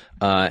 right?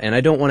 And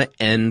I don't want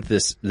to end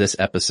this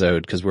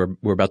episode because we're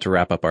about to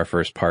wrap up our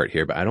first part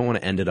here, but I don't want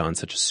to end it on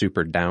such a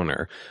super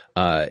downer.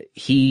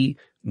 He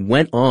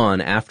went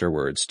on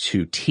afterwards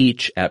to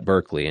teach at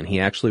Berkeley, and he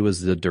actually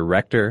was the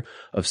director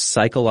of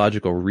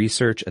psychological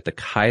research at the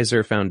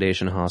Kaiser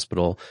Foundation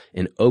Hospital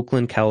in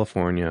Oakland,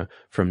 California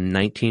from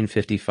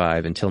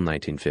 1955 until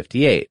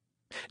 1958.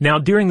 Now,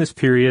 during this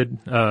period,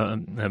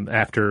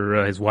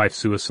 after his wife's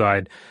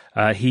suicide,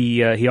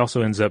 he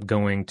also ends up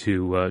going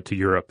to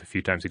Europe a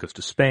few times. He goes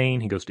to Spain,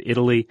 he goes to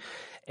Italy,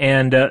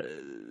 and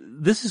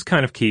this is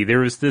kind of key. There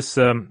was this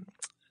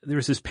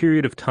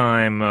period of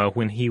time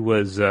when he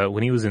was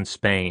in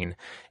Spain,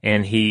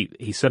 and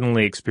he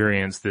suddenly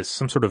experienced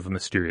some sort of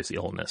mysterious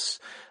illness.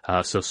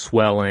 So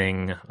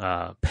swelling,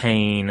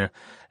 pain.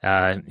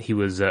 He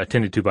was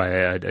attended to by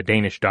a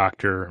Danish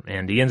doctor,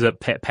 and he ends up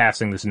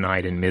passing this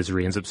night in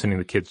misery. Ends up sending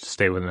the kids to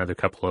stay with another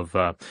couple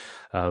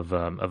of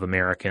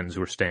Americans who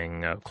were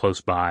staying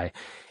close by.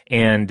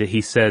 And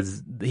he said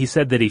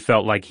that he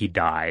felt like he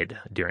died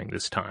during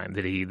this time,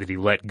 that he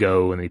let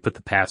go and he put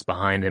the past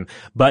behind him.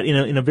 But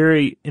in a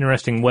very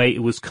interesting way,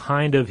 it was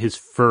kind of his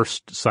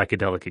first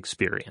psychedelic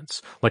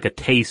experience, like a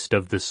taste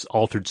of this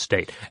altered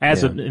state.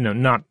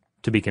 Not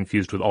to be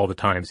confused with all the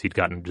times he'd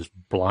gotten just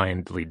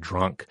blindly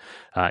drunk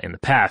in the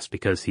past,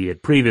 because he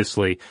had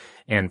previously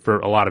and for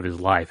a lot of his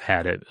life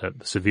had a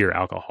severe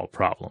alcohol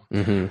problem.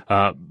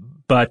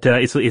 But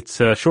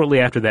it's shortly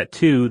after that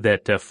too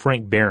that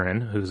Frank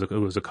Barron, who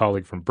was a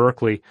colleague from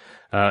Berkeley,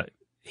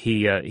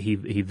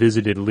 he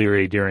visited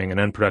Leary during an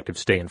unproductive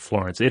stay in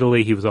Florence,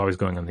 Italy. He was always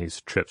going on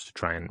these trips to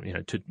try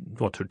and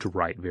to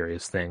write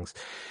various things.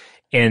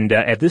 And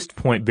at this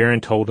point,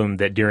 Barron told him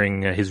that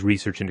during his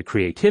research into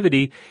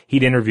creativity,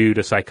 he'd interviewed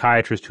a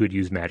psychiatrist who had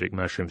used magic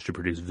mushrooms to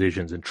produce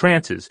visions and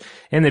trances,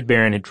 and that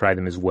Barron had tried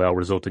them as well,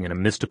 resulting in a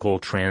mystical,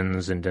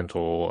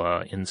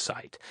 transcendental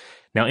insight.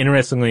 Now,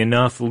 interestingly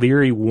enough,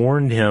 Leary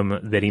warned him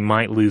that he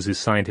might lose his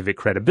scientific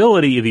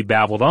credibility if he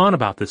babbled on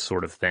about this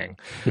sort of thing.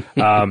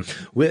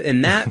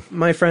 And that,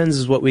 my friends,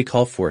 is what we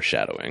call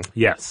foreshadowing.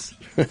 Yes.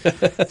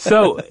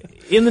 So,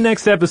 in the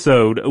next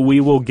episode,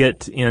 we will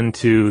get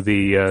into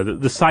the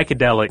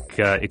psychedelic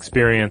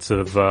experience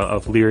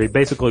of Leary.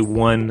 Basically,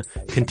 one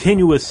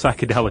continuous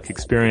psychedelic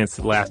experience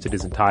that lasted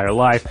his entire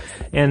life,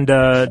 and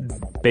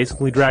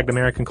basically dragged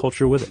American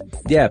culture with it.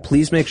 Yeah,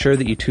 please make sure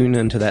that you tune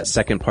into that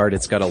second part.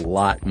 It's got a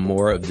lot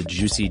more of the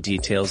juicy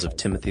details of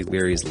Timothy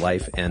Leary's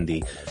life and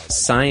the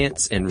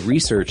science and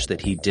research that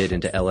he did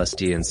into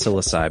LSD and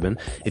psilocybin.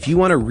 If you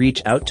want to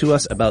reach out to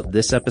us about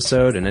this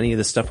episode and any of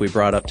the stuff we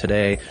brought up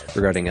today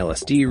regarding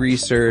LSD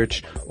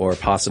research or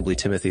possibly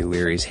Timothy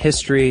Leary's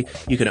history,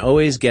 you can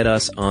always get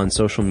us on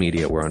social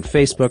media. We're on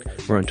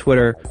Facebook, we're on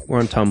Twitter, we're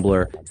on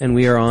Tumblr, and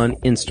we are on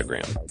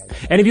Instagram.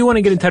 And if you want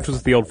to get in touch with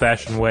us the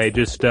old-fashioned way,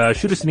 just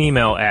shoot us an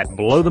email at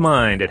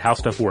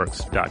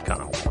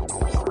blowthemind@howstuffworks.com.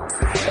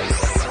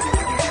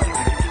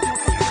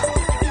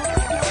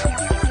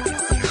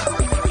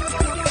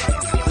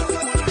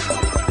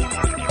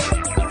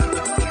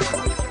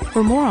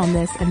 For more on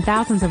this and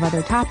thousands of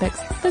other topics,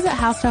 visit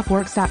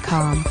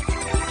howstuffworks.com.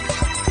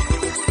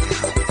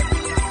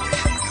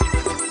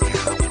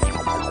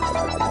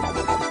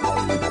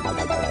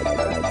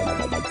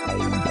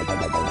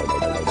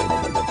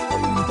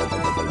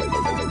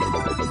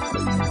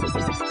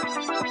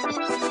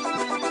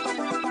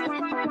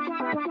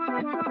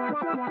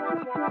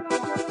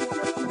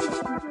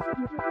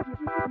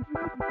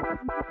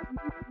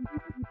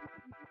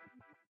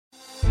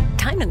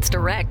 Diamonds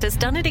Direct has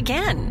done it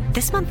again.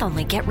 This month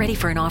only, get ready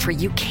for an offer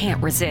you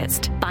can't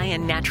resist. Buy a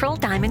natural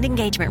diamond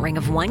engagement ring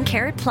of 1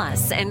 carat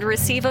plus and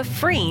receive a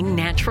free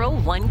natural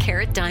 1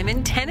 carat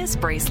diamond tennis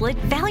bracelet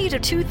valued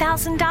at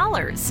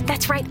 $2,000.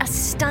 That's right, a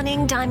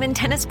stunning diamond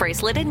tennis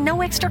bracelet at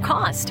no extra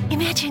cost.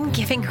 Imagine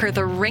giving her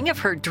the ring of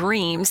her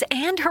dreams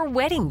and her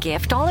wedding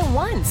gift all at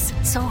once.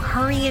 So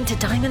hurry into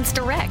Diamonds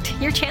Direct.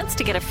 Your chance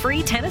to get a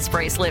free tennis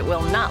bracelet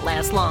will not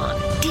last long.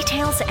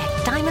 Details at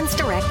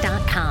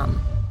diamondsdirect.com.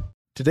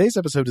 Today's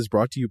episode is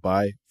brought to you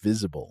by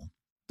Visible.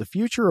 The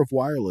future of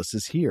wireless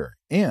is here,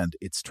 and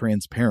it's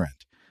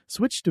transparent.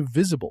 Switch to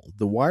Visible,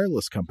 the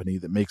wireless company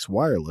that makes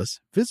wireless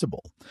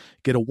visible.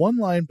 Get a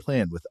one-line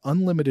plan with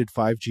unlimited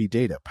 5G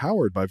data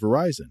powered by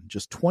Verizon,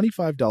 just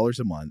 $25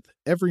 a month,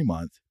 every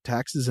month,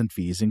 taxes and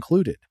fees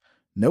included.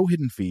 No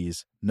hidden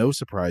fees, no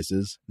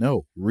surprises,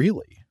 no,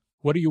 really.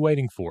 What are you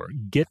waiting for?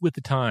 Get with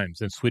the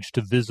times and switch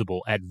to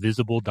Visible at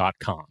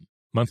Visible.com.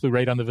 Monthly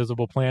rate on the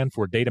Visible plan.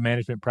 For data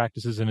management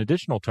practices and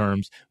additional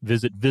terms,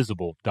 visit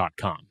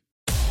Visible.com.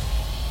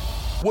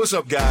 What's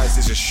up, guys?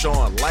 This is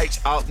Sean Lights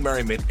Out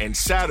Merriman, and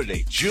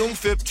Saturday, June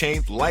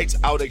 15th, Lights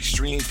Out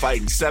Extreme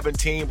Fighting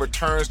 17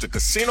 returns to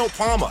Casino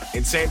Palma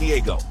in San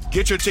Diego.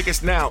 Get your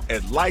tickets now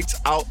at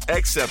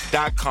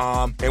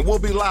lightsoutxf.com, and we'll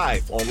be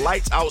live on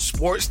Lights Out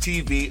Sports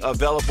TV,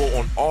 available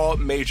on all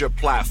major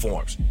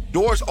platforms.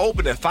 Doors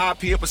open at 5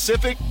 p.m.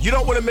 Pacific. You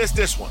don't want to miss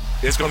this one.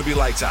 It's going to be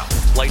lights out.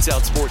 Lights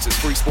Out Sports is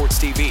free sports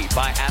TV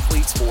by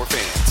athletes for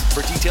fans.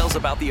 For details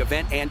about the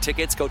event and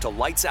tickets, go to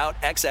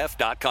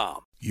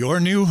lightsoutxf.com.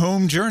 Your new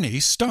home journey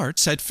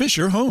starts at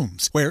Fisher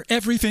Homes, where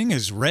everything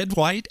is red,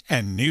 white,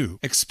 and new.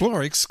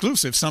 Explore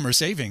exclusive summer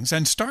savings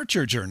and start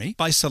your journey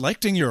by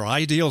selecting your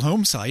ideal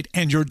home site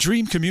and your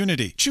dream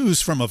community.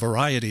 Choose from a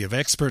variety of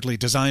expertly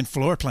designed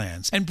floor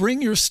plans and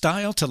bring your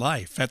style to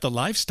life at the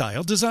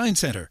Lifestyle Design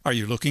Center. Are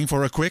you looking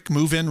for a quick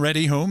move-in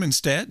ready home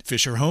instead?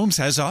 Fisher Homes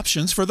has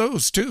options for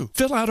those too.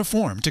 Fill out a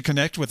form to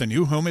connect with a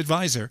new home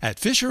advisor at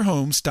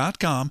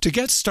fisherhomes.com to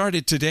get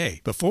started today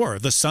before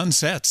the sun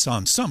sets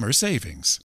on summer savings.